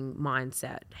covering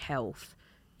mindset, health,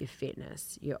 your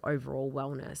fitness, your overall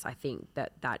wellness, I think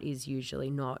that is usually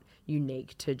not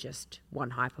unique to just one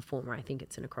high performer. I think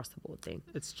it's an across the board thing.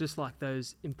 It's just like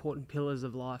those important pillars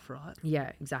of life, right?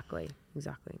 Yeah, exactly.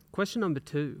 Question number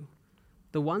 2.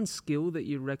 The one skill that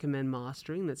you recommend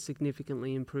mastering that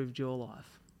significantly improved your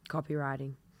life?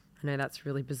 Copywriting. I know that's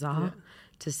really bizarre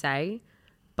to say,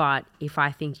 but if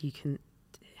you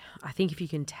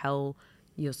can tell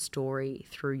your story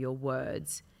through your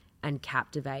words and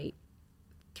captivate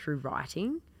through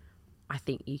writing, I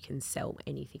think you can sell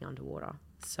anything underwater.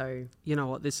 So, you know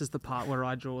what? This is the part where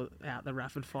I draw out the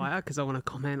rapid fire because I want to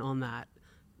comment on that.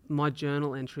 My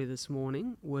journal entry this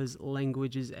morning was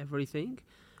language is everything.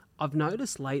 I've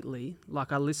noticed lately,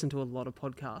 like I listen to a lot of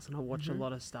podcasts and I watch a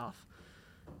lot of stuff,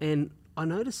 and I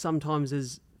notice sometimes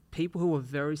there's people who are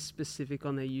very specific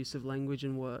on their use of language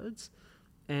and words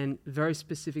and very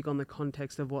specific on the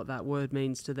context of what that word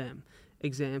means to them.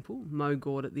 Example, Mo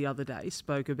Gordon the other day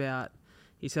spoke about,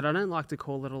 he said, I don't like to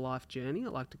call it a life journey, I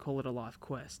like to call it a life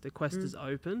quest. The quest is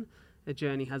open, a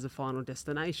journey has a final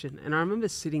destination. And I remember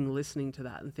sitting listening to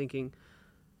that and thinking,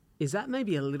 is that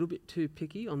maybe a little bit too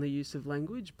picky on the use of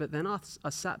language? But then I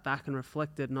sat back and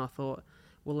reflected and I thought,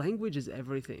 well, language is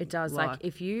everything. It does. Like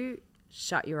if you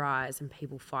shut your eyes and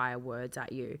people fire words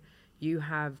at you,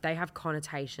 they have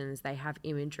connotations, they have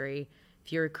imagery.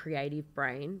 If you're a creative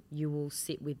brain, you will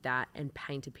sit with that and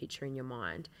paint a picture in your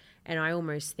mind. And I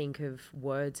almost think of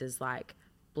words as like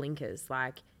blinkers.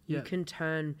 Like you can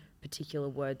turn particular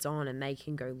words on and they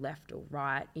can go left or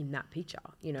right in that picture,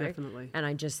 you know? Definitely. And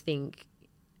I think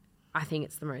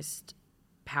it's the most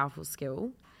powerful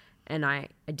skill. And I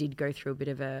did go through a bit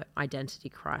of a identity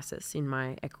crisis in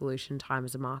my evolution time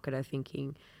as a marketer,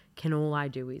 thinking, can all I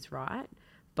do is write?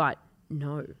 But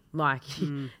no, like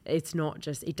it's not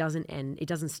just, it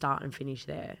doesn't start and finish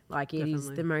there. Like it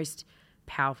is the most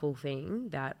powerful thing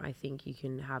that I think you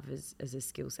can have as a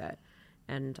skill set.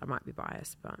 And I might be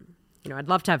biased, but you know, I'd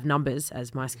love to have numbers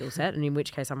as my skill set. And in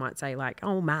which case I might say like,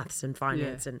 oh, maths and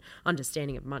finance and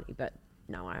understanding of money. But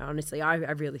no,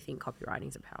 I really think copywriting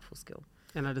is a powerful skill.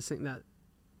 And I just think that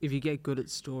if you get good at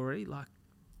story, like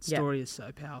story is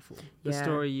so powerful. The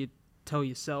story you tell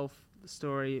yourself, the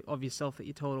story of yourself that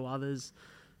you tell to others,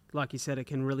 like you said, it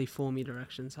can really form your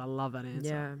direction. So I love that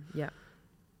answer. Yeah.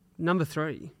 Number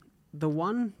 3, the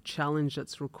one challenge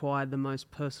that's required the most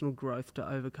personal growth to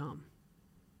overcome.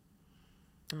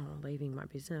 Oh, leaving my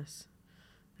business.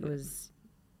 It was,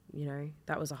 you know,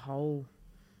 that was a whole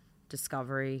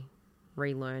discovery,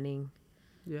 relearning.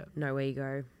 Yeah. No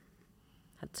ego.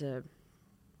 Had to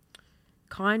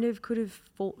kind of could have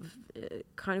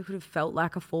felt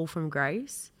like a fall from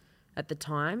grace at the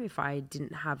time if I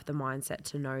didn't have the mindset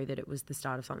to know that it was the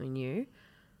start of something new.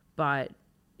 But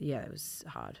yeah, it was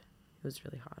hard. It was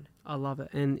really hard. I love it.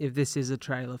 And if this is a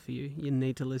trailer for you, you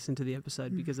need to listen to the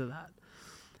episode because of that.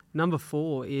 Number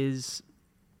 4 is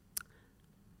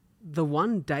the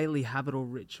one daily habit or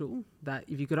ritual that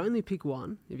if you could only pick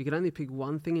one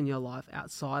thing in your life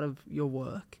outside of your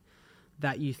work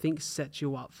that you think sets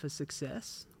you up for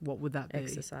success, what would that be?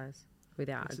 Exercise.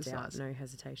 Without a doubt, no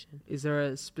hesitation. Is there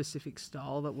a specific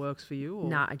style that works for you?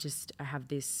 No, I have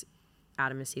this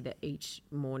adamancy that each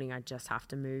morning I just have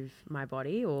to move my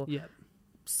body or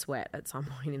sweat at some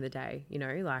point in the day, you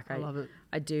know, like I love it.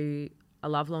 I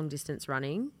love long distance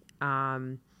running.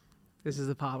 This is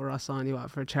the part where I sign you up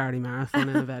for a charity marathon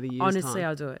in about a year's Honestly, time.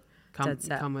 I'll do it.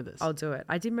 Come with us. I'll do it.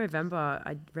 I did Movember.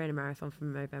 I ran a marathon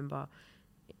from Movember,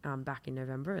 back in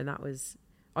November, and that was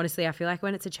honestly, I feel like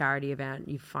when it's a charity event,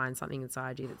 you find something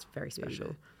inside you that's very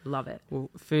special. Love it. Well,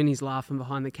 Fernie's laughing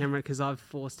behind the camera because I've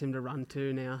forced him to run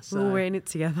too now. So we're in it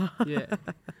together. Yeah.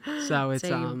 So it's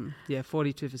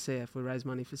 42 for CF. We raise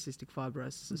money for Cystic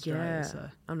Fibrosis Australia. Yeah, so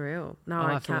unreal. No, I'll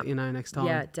have to let you know next time.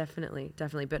 Yeah, definitely.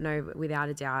 But no, without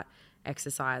a doubt,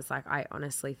 exercise. Like I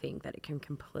honestly think that it can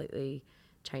completely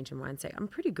change your mindset. I'm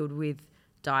pretty good with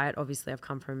diet. Obviously, I've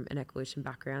come from an evolution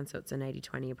background, so it's an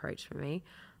 80-20 approach for me.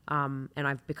 And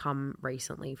I've become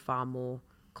recently far more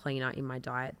cleaner in my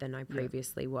diet than I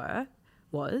previously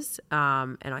was.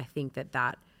 And I think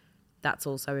that that's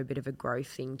also a bit of a growth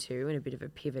thing too, and a bit of a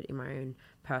pivot in my own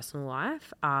personal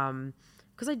life.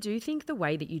 Because I do think the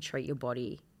way that you treat your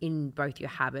body in both your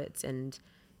habits and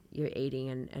your eating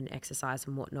and exercise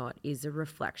and whatnot is a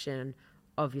reflection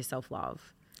of your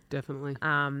self-love. Definitely.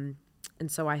 And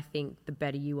so I think the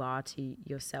better you are to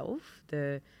yourself,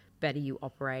 the better you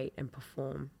operate and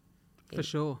perform. For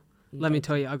sure. Let me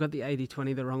tell you, I got the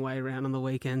 80-20 the wrong way around on the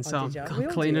weekend, so I'm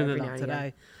cleaning it up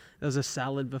today. There was a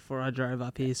salad before I drove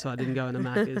up here, so I didn't go into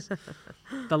Macca's.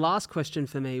 The last question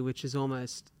for me, which is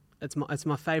almost, it's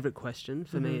my favourite question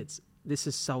for me. This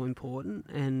is so important,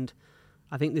 and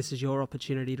I think this is your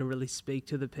opportunity to really speak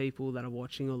to the people that are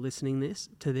watching or listening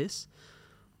to this.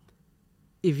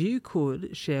 If you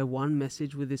could share one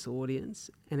message with this audience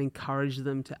and encourage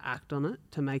them to act on it,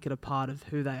 to make it a part of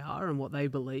who they are and what they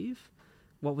believe,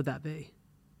 what would that be?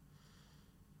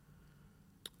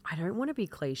 I don't want to be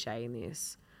cliche in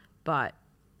this, but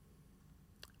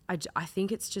I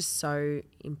think it's just so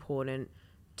important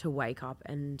to wake up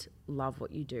and love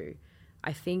what you do.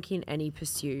 I think in any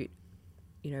pursuit,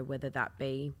 you know, whether that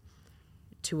be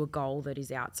to a goal that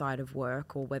is outside of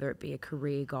work, or whether it be a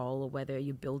career goal, or whether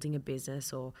you're building a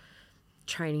business or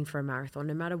training for a marathon,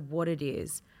 no matter what it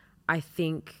is, I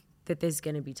think that there's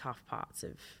going to be tough parts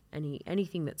of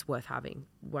anything that's worth having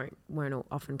won't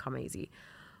often come easy.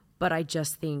 But I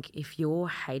just think if you're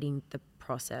hating the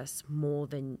process more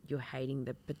than you're hating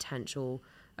the potential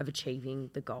of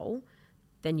achieving the goal,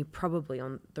 then you're probably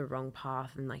on the wrong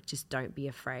path, and like, just don't be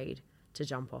afraid to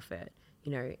jump off it.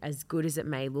 You know, as good as it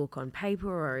may look on paper,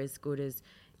 or as good as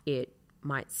it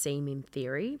might seem in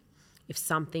theory, if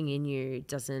something in you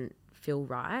doesn't feel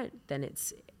right, then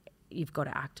you've got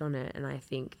to act on it. And I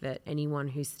think that anyone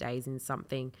who stays in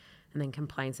something and then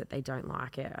complains that they don't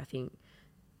like it, I think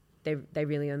they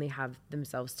really only have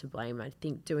themselves to blame. I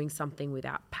think doing something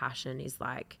without passion is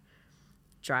like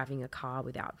driving a car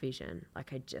without vision.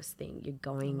 Like, I just think you're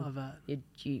going, I love that.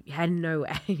 you had no,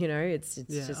 you know, it's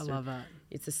just, I love that.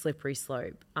 It's a slippery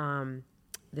slope.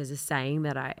 There's a saying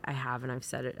that I have, and I've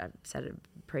said it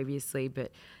previously,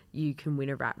 but you can win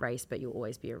a rat race, but you'll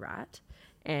always be a rat.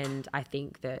 And I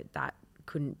think that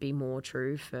couldn't be more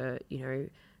true for, you know,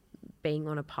 being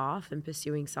on a path and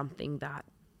pursuing something that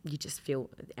you just feel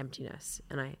emptiness.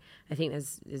 And I think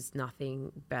there's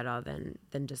nothing better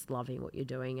than just loving what you're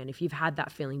doing. And if you've had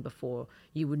that feeling before,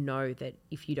 you would know that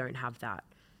if you don't have that,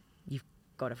 you've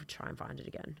got to try and find it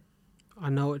again. I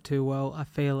know it too well. I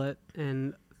feel it.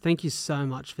 And thank you so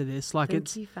much for this.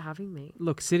 Thank you for having me.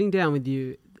 Look, sitting down with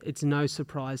you, it's no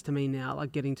surprise to me now,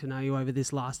 like getting to know you over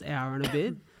this last hour and a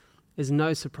bit. There's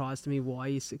no surprise to me why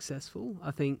you're successful.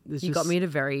 I think you got me at a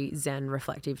very zen,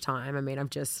 reflective time. I mean, I've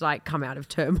just like come out of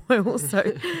turmoil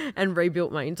and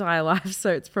rebuilt my entire life.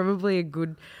 So it's probably a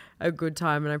good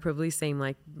time, and I probably seem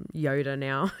like Yoda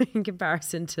now in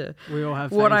comparison to we all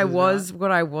have what I phases, was,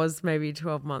 what I was maybe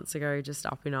 12 months ago, just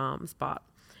up in arms. But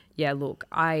yeah, look,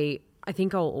 I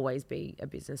think I'll always be a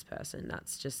business person.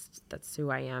 That's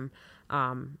who I am,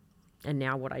 and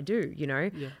now what I do, you know.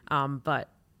 Yeah. But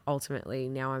ultimately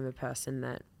now I'm a person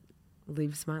that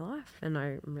lives my life, and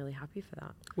I'm really happy for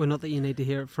that. Well, not that you need to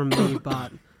hear it from me,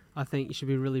 but I think you should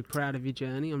be really proud of your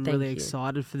journey. I'm really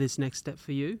excited for this next step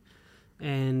for you,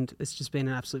 and it's just been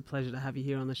an absolute pleasure to have you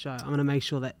here on the show. I'm going to make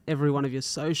sure that every one of your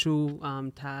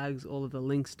social tags, all of the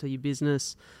links to your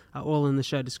business are all in the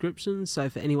show description. So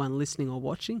for anyone listening or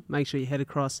watching, make sure you head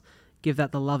across, give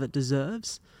that the love it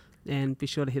deserves. And be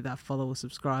sure to hit that follow or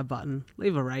subscribe button.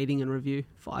 Leave a rating and review,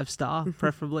 5-star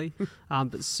preferably.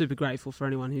 But super grateful for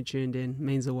anyone who tuned in.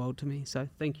 Means the world to me. So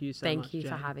thank you so much. Thank you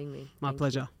Jade. for having me. My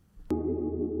pleasure.